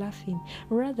knows you love him.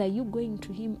 Rather, you going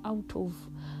to him out of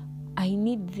I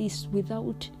need this,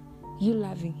 without you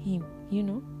loving him.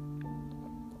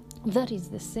 That is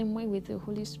the same way with the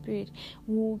Holy Spirit.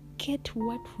 We'll get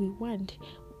what we want.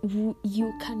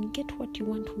 You can get what you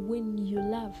want when you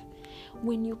love.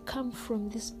 When you come from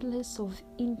this place of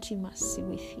intimacy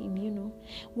with him,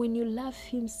 when you love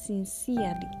him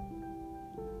sincerely.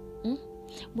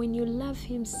 When you love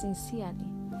him sincerely.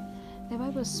 The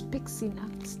Bible speaks in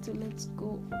Acts 2. Let's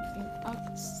go in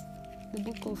Acts, the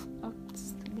book of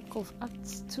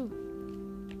Acts 2.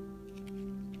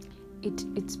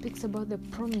 It speaks about the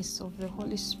promise of the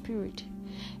Holy Spirit.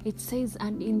 It says,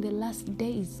 and in the last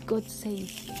days, God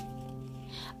says,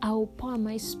 I will pour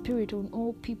my Spirit on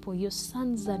all people. Your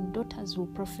sons and daughters will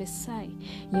prophesy.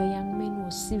 Your young men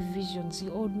will see visions.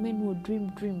 Your old men will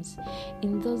dream dreams.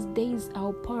 In those days, I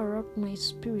will pour out my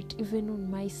Spirit even on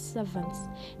my servants,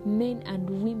 men and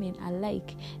women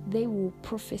alike. They will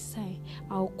prophesy.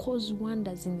 I will cause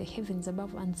wonders in the heavens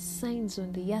above and signs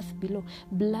on the earth below,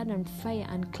 blood and fire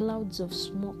and clouds of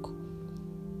smoke.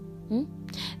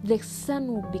 The sun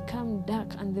will become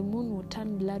dark and the moon will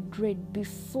turn blood red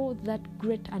before that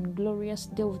great and glorious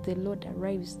day of the Lord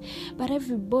arrives. But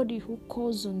everybody who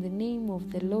calls on the name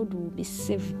of the Lord will be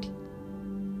saved.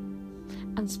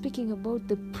 And speaking about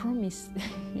the promise,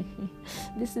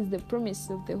 this is the promise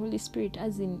of the Holy Spirit,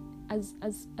 as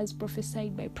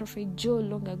prophesied by Prophet Joel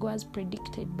long ago, as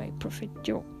predicted by Prophet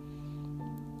Joel,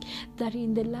 that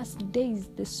in the last days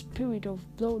the Spirit of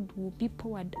God will be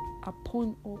poured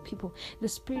upon all people. The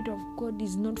Spirit of God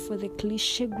is not for the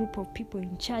cliche group of people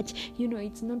in church.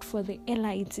 It's not for the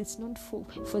elites, it's not for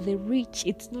the rich,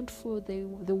 it's not for the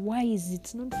wise,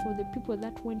 it's not for the people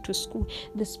that went to school.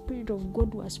 The Spirit of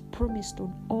God was promised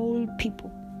on all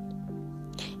people.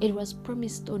 It was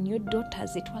promised on your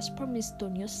daughters, it was promised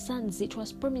on your sons, it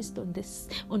was promised on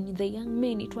the young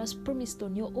men, it was promised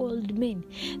on your old men.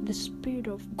 The Spirit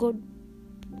of God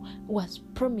was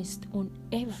promised on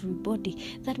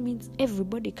everybody. That means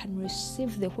everybody can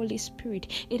receive the Holy Spirit.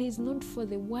 It is not for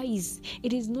the wise.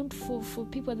 It is not for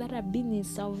people that have been in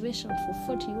salvation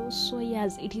for 40 or so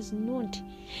years. It is not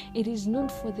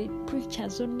for the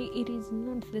preachers only. It is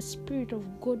not. The Spirit of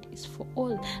God is for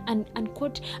all. And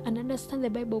quote and understand the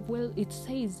Bible well. It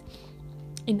says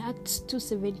in Acts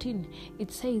 2:17,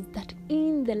 it says that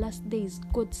in the last days,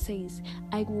 God says,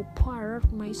 I will pour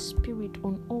out my Spirit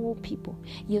on all people.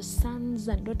 Your sons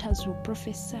and daughters will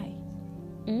prophesy.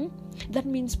 That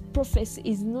means prophecy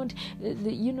is not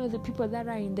the people that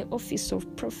are in the office of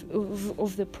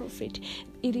the prophet.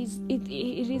 It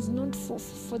is not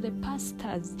for the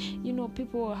pastors.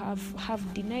 People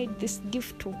have denied this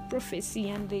gift of prophecy,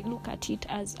 and they look at it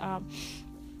as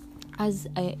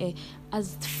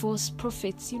false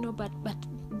prophets,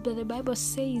 but the Bible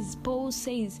says, Paul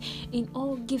says, in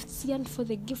all gifts yearn for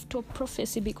the gift of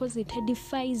prophecy, because it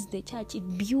edifies the church, it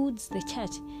builds the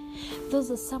church.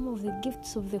 Those are some of the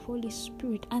gifts of the Holy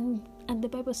Spirit, and the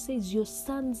Bible says your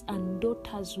sons and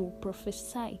daughters will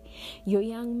prophesy, your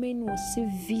young men will see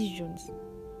visions.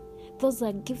 Those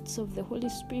are gifts of the Holy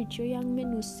Spirit. Your young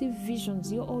men will see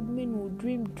visions, your old men will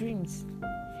dream dreams.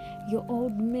 Your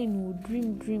old men will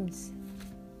dream dreams.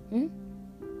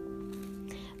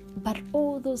 But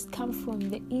all those come from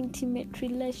the intimate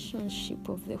relationship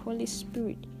of the Holy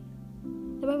Spirit.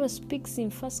 The Bible speaks in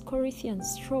 1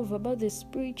 Corinthians 12 about the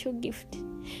spiritual gift,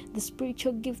 the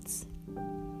spiritual gifts.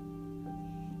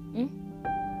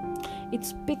 It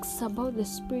speaks about the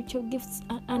spiritual gifts,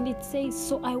 and it says,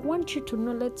 so I want you to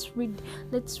know, let's read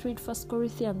 1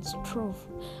 Corinthians 12.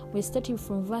 We're starting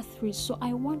from verse 3. So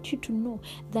I want you to know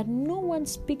that no one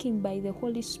speaking by the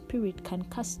Holy Spirit can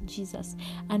curse Jesus,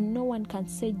 and no one can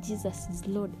say Jesus is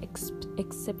Lord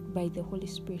except by the Holy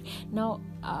Spirit. Now,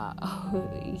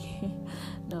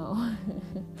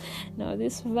 now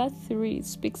this verse 3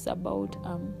 speaks about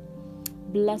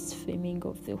blaspheming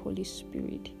of the Holy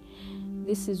Spirit.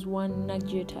 This is one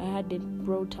nugget I had it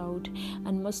brought out,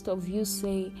 and most of you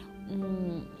say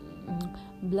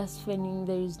blaspheming,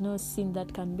 there is no sin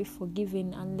that can be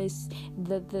forgiven unless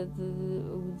that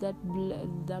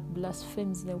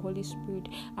blasphemes the Holy Spirit.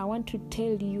 I want to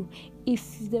tell you,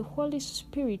 if the Holy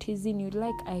Spirit is in you,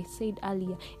 like I said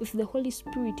earlier, if the Holy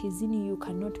Spirit is in you, you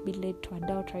cannot be led to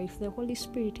adultery. If the Holy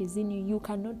Spirit is in you, you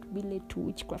cannot be led to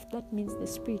witchcraft. That means the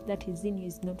Spirit that is in you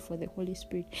is not for the Holy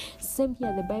Spirit. Same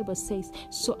here, the Bible says,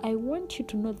 so I want you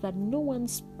to know that no one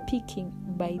speaking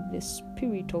by the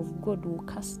Spirit of God will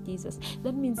curse Jesus.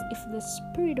 That means if the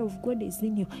Spirit of God is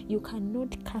in you, you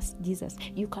cannot curse Jesus.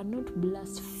 You cannot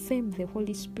blaspheme the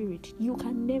Holy Spirit. You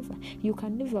can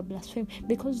never blaspheme,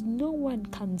 because no one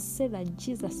can say that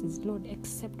Jesus is Lord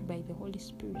except by the Holy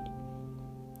Spirit.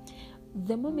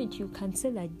 The moment you can say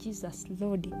that Jesus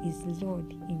Lord is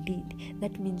Lord indeed,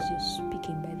 that means you're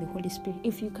speaking by the Holy Spirit.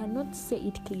 If you cannot say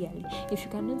it clearly, if you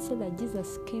cannot say that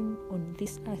Jesus came on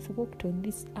this earth, walked on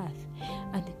this earth,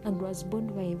 and was born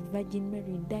by a Virgin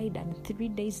Mary, died, and 3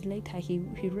 days later he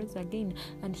rose again,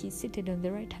 and he's seated on the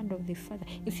right hand of the Father.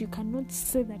 If you cannot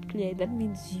say that clearly, that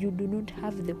means you do not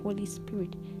have the Holy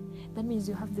Spirit. That means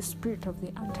you have the spirit of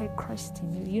the Antichrist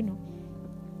in you,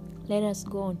 Let us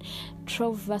go on.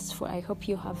 12 verse 4. I hope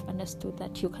you have understood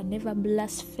that you can never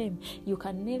blaspheme. You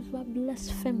can never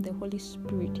blaspheme the Holy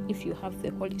Spirit if you have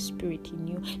the Holy Spirit in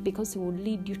you, because it will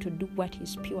lead you to do what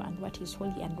is pure and what is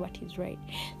holy and what is right.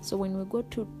 So when we go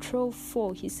to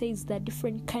 12:4, he says that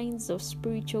different kinds of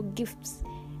spiritual gifts,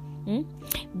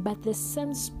 but the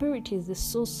same Spirit is the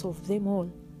source of them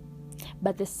all.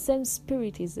 But the same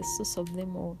Spirit is the source of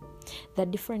them all. There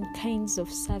are different kinds of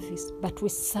service, but we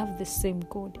serve the same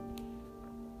God.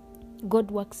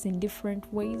 God works in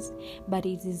different ways, but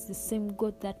it is the same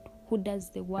God that who does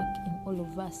the work in all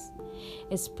of us.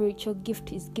 A spiritual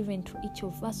gift is given to each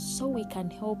of us so we can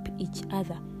help each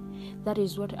other. That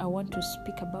is what I want to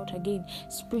speak about again.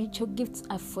 Spiritual gifts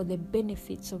are for the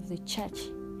benefits of the church.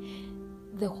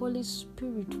 The Holy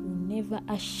Spirit will never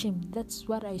ashame. That's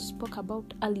what I spoke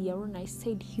about earlier on. I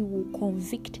said he will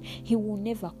convict. He will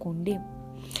never condemn.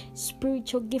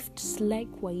 Spiritual gifts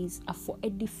likewise are for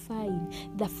edifying,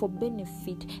 they're for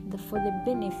benefit, they're for the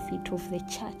benefit of the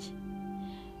church.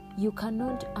 You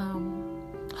cannot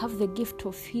have the gift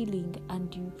of healing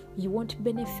and you won't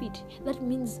benefit. That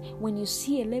means when you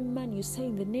see a lame man, you say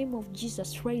in the name of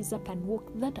Jesus, rise up and walk.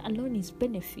 That alone is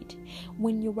benefit.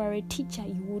 When you are a teacher,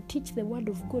 you will teach the word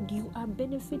of God. You are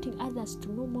benefiting others to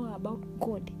know more about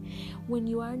God. When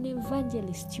you are an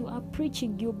evangelist, you are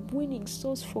preaching, you're winning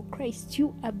souls for Christ.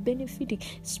 You are benefiting.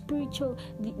 Spiritual,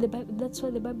 that's why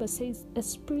the Bible says a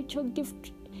spiritual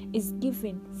gift is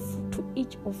given to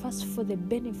each of us for the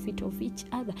benefit of each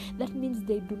other. That means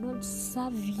they do not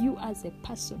serve you as a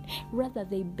person, rather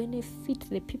they benefit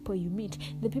the people you meet,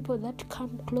 the people that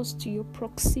come close to your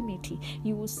proximity.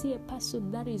 You will see a person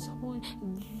that is holy.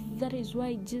 That is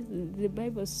why the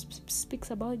Bible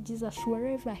speaks about Jesus.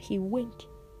 Wherever he went,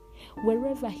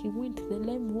 the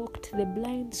lame walked, the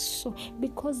blind saw,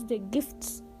 because the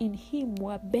gifts in him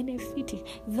were benefiting.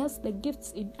 Thus the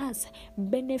gifts in us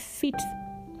benefit.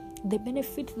 They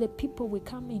benefit the people we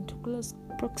come into close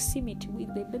proximity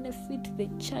with. They benefit the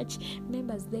church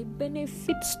members. They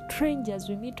benefit strangers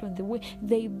we meet on the way.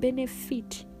 They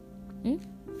benefit. The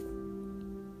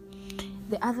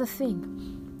other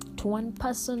thing, to one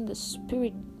person, the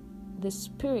Spirit gives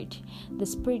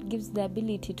the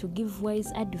ability to give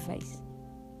wise advice.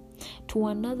 To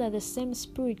another, the same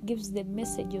Spirit gives the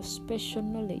message of special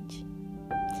knowledge.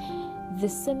 The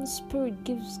same Spirit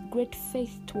gives great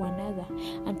faith to another,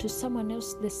 and to someone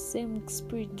else the same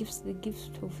Spirit gives the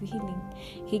gift of healing.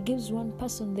 He gives one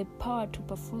person the power to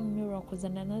perform miracles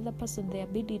and another person the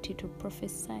ability to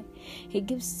prophesy. He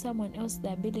gives someone else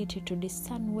the ability to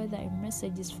discern whether a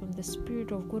message is from the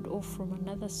Spirit of God or from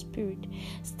another spirit.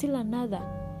 Still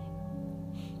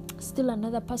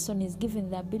another person is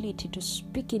given the ability to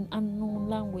speak in unknown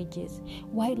languages,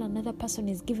 while another person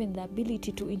is given the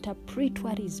ability to interpret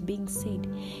what is being said.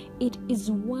 It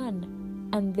is one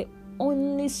and the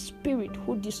only Spirit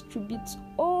who distributes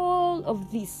all of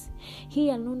this.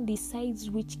 He alone decides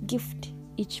which gift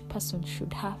each person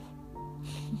should have.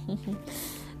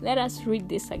 Let us read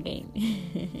this again.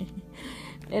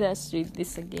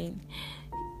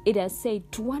 It has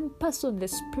said, to one person the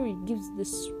Spirit gives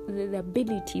the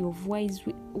ability of wise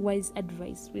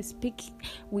advice.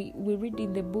 We read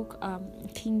in the book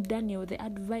King Daniel, the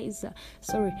advisor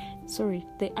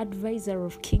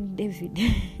of King David.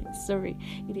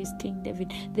 It is King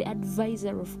David, the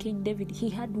advisor of King David. He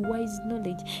had wise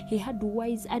knowledge, he had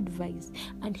wise advice,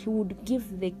 and he would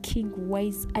give the king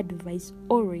wise advice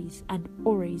always and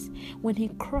always. When he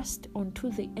crossed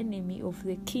onto the enemy of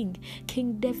the king,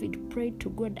 King David prayed to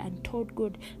God and told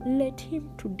God, let him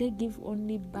today give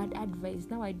only bad advice.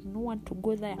 Now I don't want to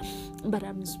go there, but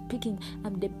I'm giving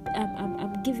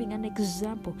an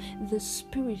example. The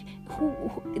Spirit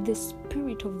the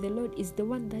Spirit of the Lord is the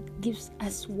one that gives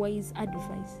us wise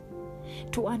advice.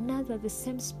 To another, the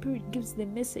same Spirit gives the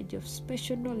message of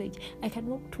special knowledge. I can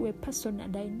walk to a person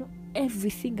and I know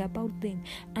everything about them,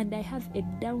 and I have a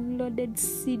downloaded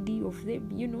CD of them.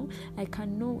 I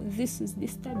can know this is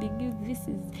disturbing you,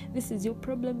 this is your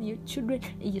problem, your children,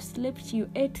 you slept, you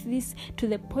ate this, to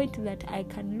the point that I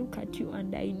can look at you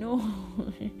and I know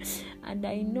and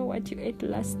I know what you ate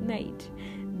last night.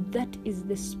 That is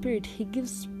the Spirit. He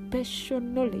gives special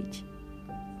knowledge.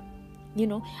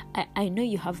 I know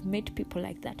you have met people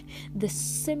like that. The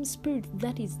same Spirit,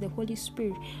 that is the Holy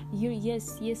Spirit.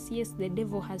 Yes, the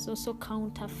devil has also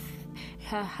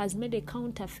has made a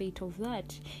counterfeit of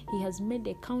that. He has made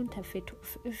a counterfeit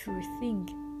of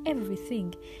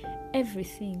everything,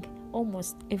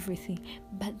 almost everything.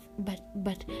 But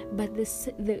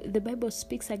the Bible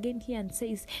speaks again here and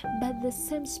says, but the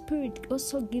same Spirit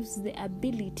also gives the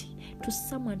ability to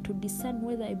someone to discern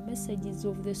whether a message is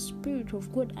of the Spirit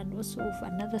of God and also of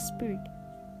another spirit.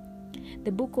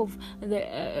 The book of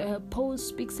Paul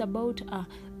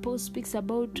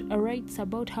writes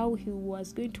about how he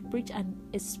was going to preach, and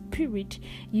a spirit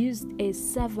used a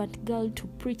servant girl to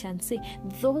preach and say,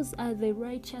 those are the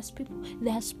righteous people, they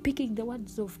are speaking the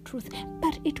words of truth.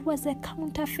 But it was a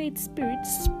counterfeit spirit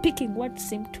speaking what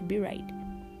seemed to be right.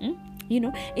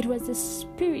 It was a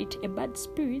bad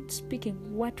spirit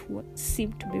speaking what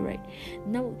seemed to be right.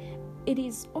 Now it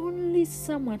is only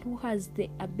someone who has the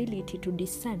ability to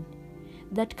discern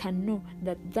that can know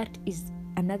that is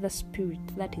another spirit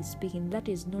that is speaking. That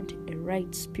is not a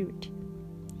right spirit.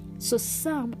 So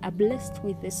some are blessed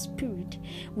with the spirit,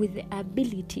 with the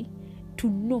ability to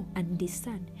know and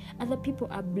discern. Other people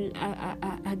are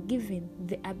given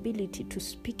the ability to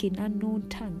speak in unknown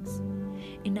tongues,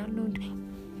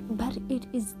 but it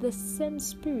is the same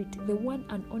spirit, the one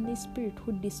and only spirit,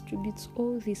 who distributes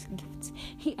all these gifts.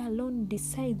 He alone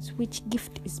decides which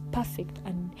gift is perfect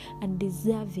and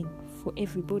deserving for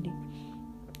everybody.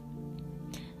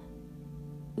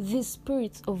 These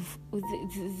spirits of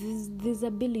this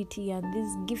ability and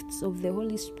these gifts of the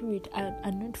Holy Spirit are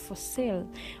not for sale.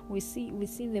 We see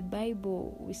in the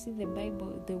Bible,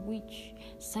 the witch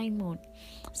Simon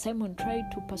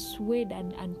tried to persuade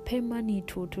and pay money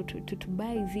to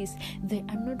buy this. They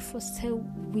are not for sale.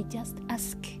 We just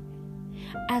ask.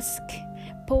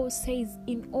 Paul says,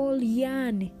 in all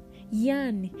yearn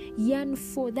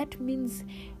for. That means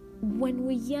when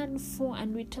we yearn for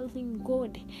and we tell him,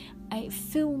 God, I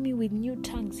fill me with new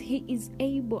tongues, he is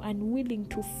able and willing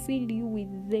to fill you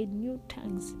with the new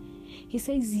tongues. He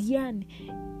says yearn,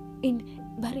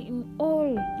 but in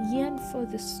all yearn for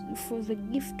the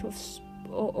gift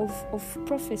of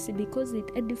prophecy, because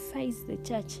it edifies the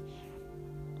church.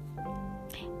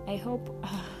 I hope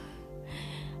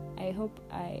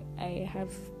I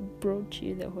have brought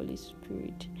you the Holy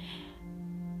Spirit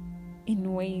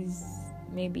in ways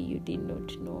maybe you did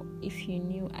not know. If you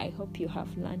knew, I hope you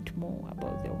have learned more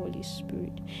about the Holy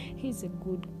Spirit. He's a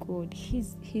good God.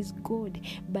 He's God.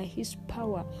 By his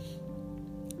power,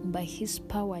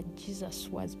 Jesus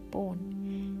was born.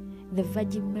 The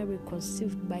Virgin Mary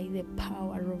conceived by the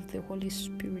power of the Holy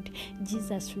Spirit.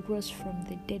 Jesus rose from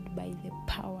the dead by the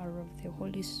power of the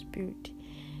Holy Spirit.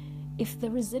 If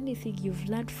there is anything you've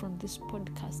learned from this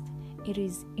podcast, it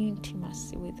is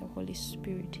intimacy with the Holy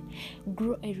Spirit.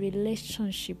 Grow a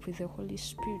relationship with the Holy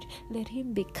Spirit. Let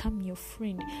him become your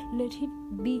friend. Let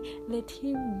him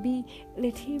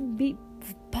be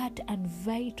part and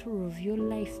vital of your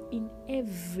life in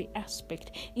every aspect,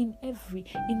 in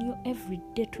your every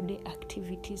day-to-day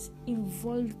activities.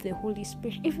 Involve the Holy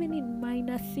Spirit, even in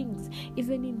minor things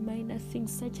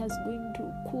such as going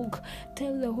to cook.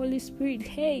 Tell the Holy Spirit,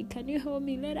 hey, can you help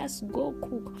me? Let us go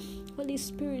cook. Holy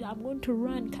Spirit, I'm going to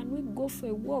run. Can we go for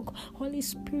a walk? Holy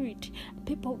Spirit,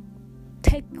 people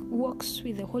take walks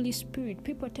with the Holy Spirit.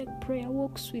 People take prayer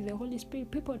walks with the Holy Spirit.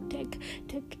 People take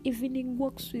evening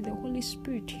walks with the Holy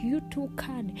Spirit. You too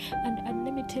can. And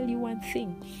let me tell you one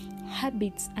thing.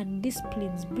 Habits and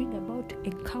disciplines bring about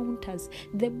encounters.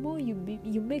 The more you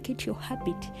make it your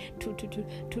habit to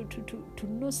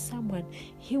know someone,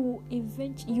 you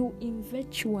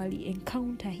eventually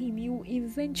encounter him. You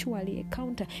eventually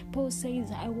encounter. Paul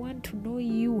says, I want to know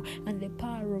you and the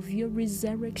power of your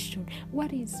resurrection.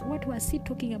 What was he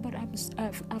talking about?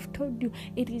 I've told you,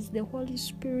 it is the Holy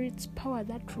Spirit's power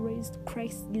that raised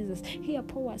Christ Jesus. Here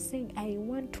Paul was saying, I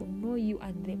want to know you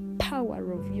and the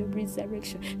power of your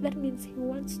resurrection. That means he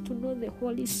wants to know the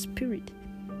Holy Spirit.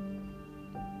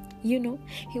 He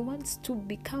wants to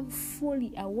become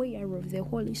fully aware of the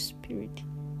Holy Spirit.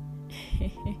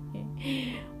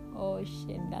 Oh,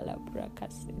 Shendala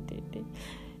Brakasete.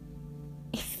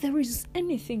 If there is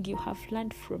anything you have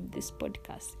learned from this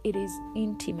podcast, it is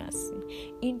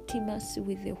intimacy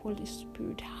with the Holy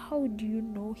Spirit. How do you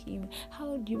know him?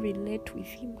 How do you relate with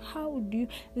him? How do you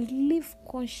live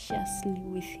consciously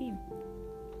with him?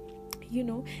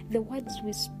 The words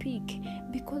we speak,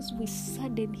 because we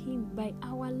sadden him by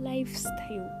our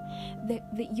lifestyle.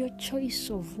 Your choice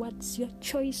of words, your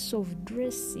choice of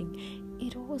dressing,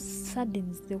 it all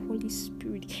saddens the Holy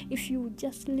Spirit. If you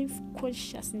just live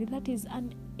consciously, that is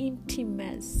an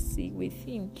intimacy with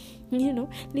him.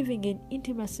 Living in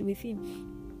intimacy with him.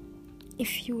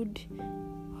 If you'd,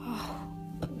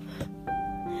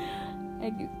 I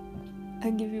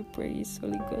give you praise,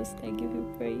 Holy Ghost. I give you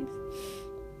praise.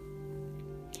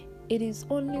 It is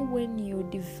only when you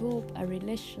develop a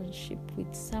relationship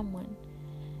with someone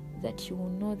that you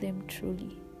will know them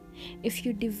truly. If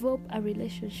you develop a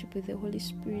relationship with the Holy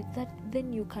Spirit,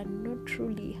 then you can know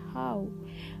truly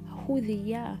who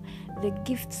they are, the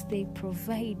gifts they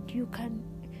provide. You can.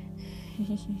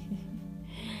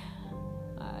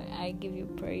 I give you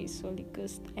praise, Holy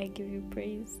Ghost. I give you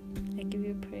praise. I give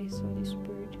you praise, Holy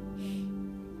Spirit.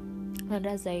 And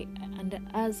as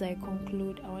I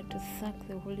conclude, I want to thank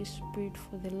the Holy Spirit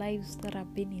for the lives that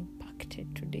have been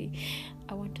impacted today.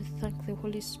 I want to thank the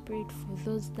Holy Spirit for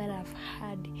those that have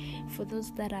had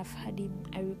him.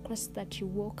 I request that you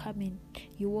welcome him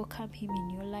in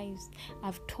your lives.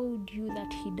 I've told you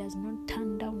that he does not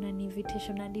turn down an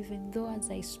invitation, and even though as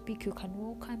I speak you can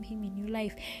welcome him in your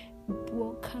life,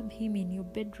 Welcome him in your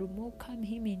bedroom. Welcome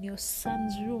him in your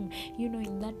son's room.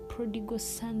 In that prodigal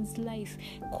son's life.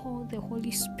 Call the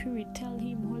Holy Spirit. Tell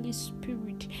him, Holy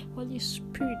Spirit,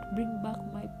 bring back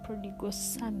my prodigal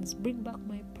sons. Bring back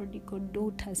my prodigal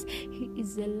daughters. He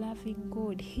is a loving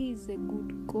God. He is a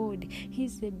good God. He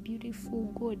is a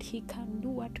beautiful God. He can do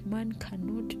what man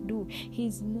cannot do. He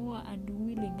is more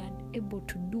unwilling and able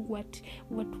to do what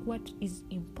is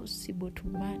impossible to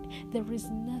man. There is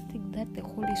nothing that the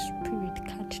Holy Spirit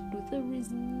can't do. There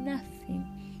is nothing.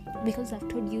 Because I've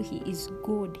told you He is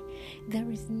God. There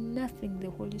is nothing the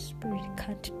Holy Spirit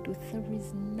can't do. There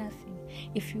is nothing.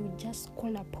 If you just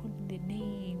call upon the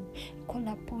name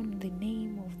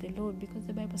of the Lord, because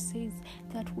the Bible says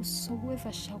that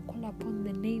whosoever shall call upon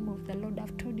the name of the Lord,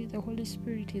 I've told you the Holy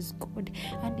Spirit is God,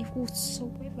 and if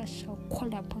whosoever shall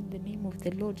call upon the name of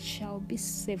the Lord shall be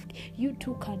saved. You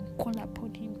too can call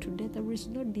upon Him today. There is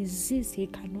no disease He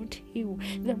cannot heal.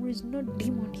 There is no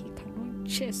demon He cannot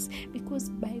chase, because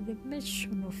by the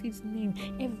mention of His name,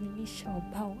 every knee shall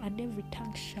bow and every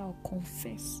tongue shall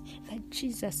confess that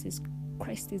Jesus is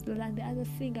Christ is Lord. And the other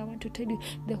thing I want to tell you,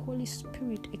 the Holy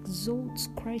Spirit exalts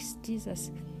Christ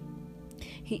Jesus.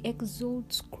 He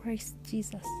exalts Christ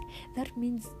Jesus. That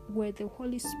means where the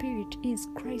Holy Spirit is,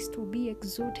 Christ will be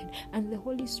exalted. And the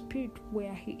Holy Spirit,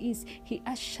 where He is, He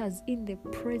ushers in the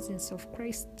presence of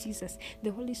Christ Jesus. The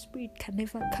Holy Spirit can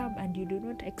never come and you do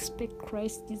not expect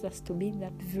Christ Jesus to be in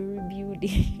that very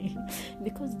building.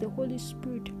 Because the Holy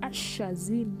Spirit ushers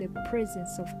in the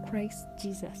presence of Christ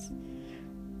Jesus.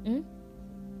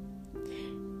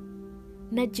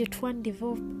 Najit one,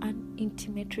 develop an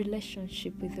intimate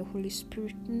relationship with the Holy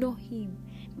Spirit. Know Him.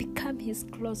 Become His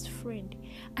close friend.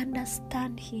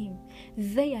 Understand Him.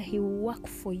 There He will work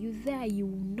for you. There you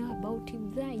will know about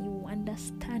Him. There you will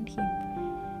understand Him.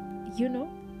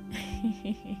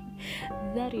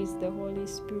 That is the Holy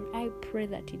Spirit. I pray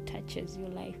that it touches your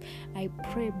life. I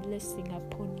pray blessing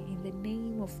upon you in the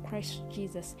name of Christ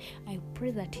Jesus. I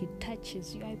pray that He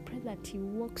touches you. I pray that He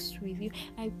walks with you.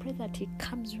 I pray that He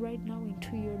comes right now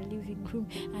into your living room,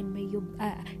 and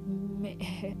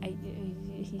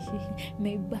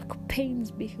may back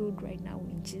pains be healed right now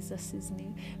in Jesus'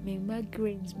 name. May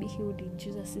migraines be healed in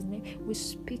Jesus' name. We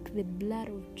speak the blood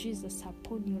of Jesus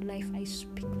upon your life. I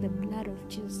speak the blood of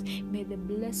Jesus. May the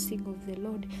blessing of the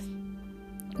Lord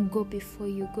go before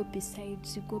you, go beside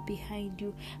you, go behind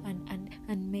you,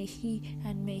 and may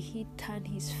He turn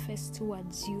His face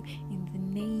towards you in the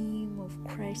name of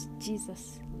Christ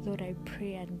Jesus. Lord, I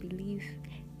pray and believe.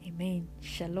 Amen.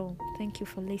 Shalom. Thank you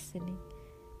for listening.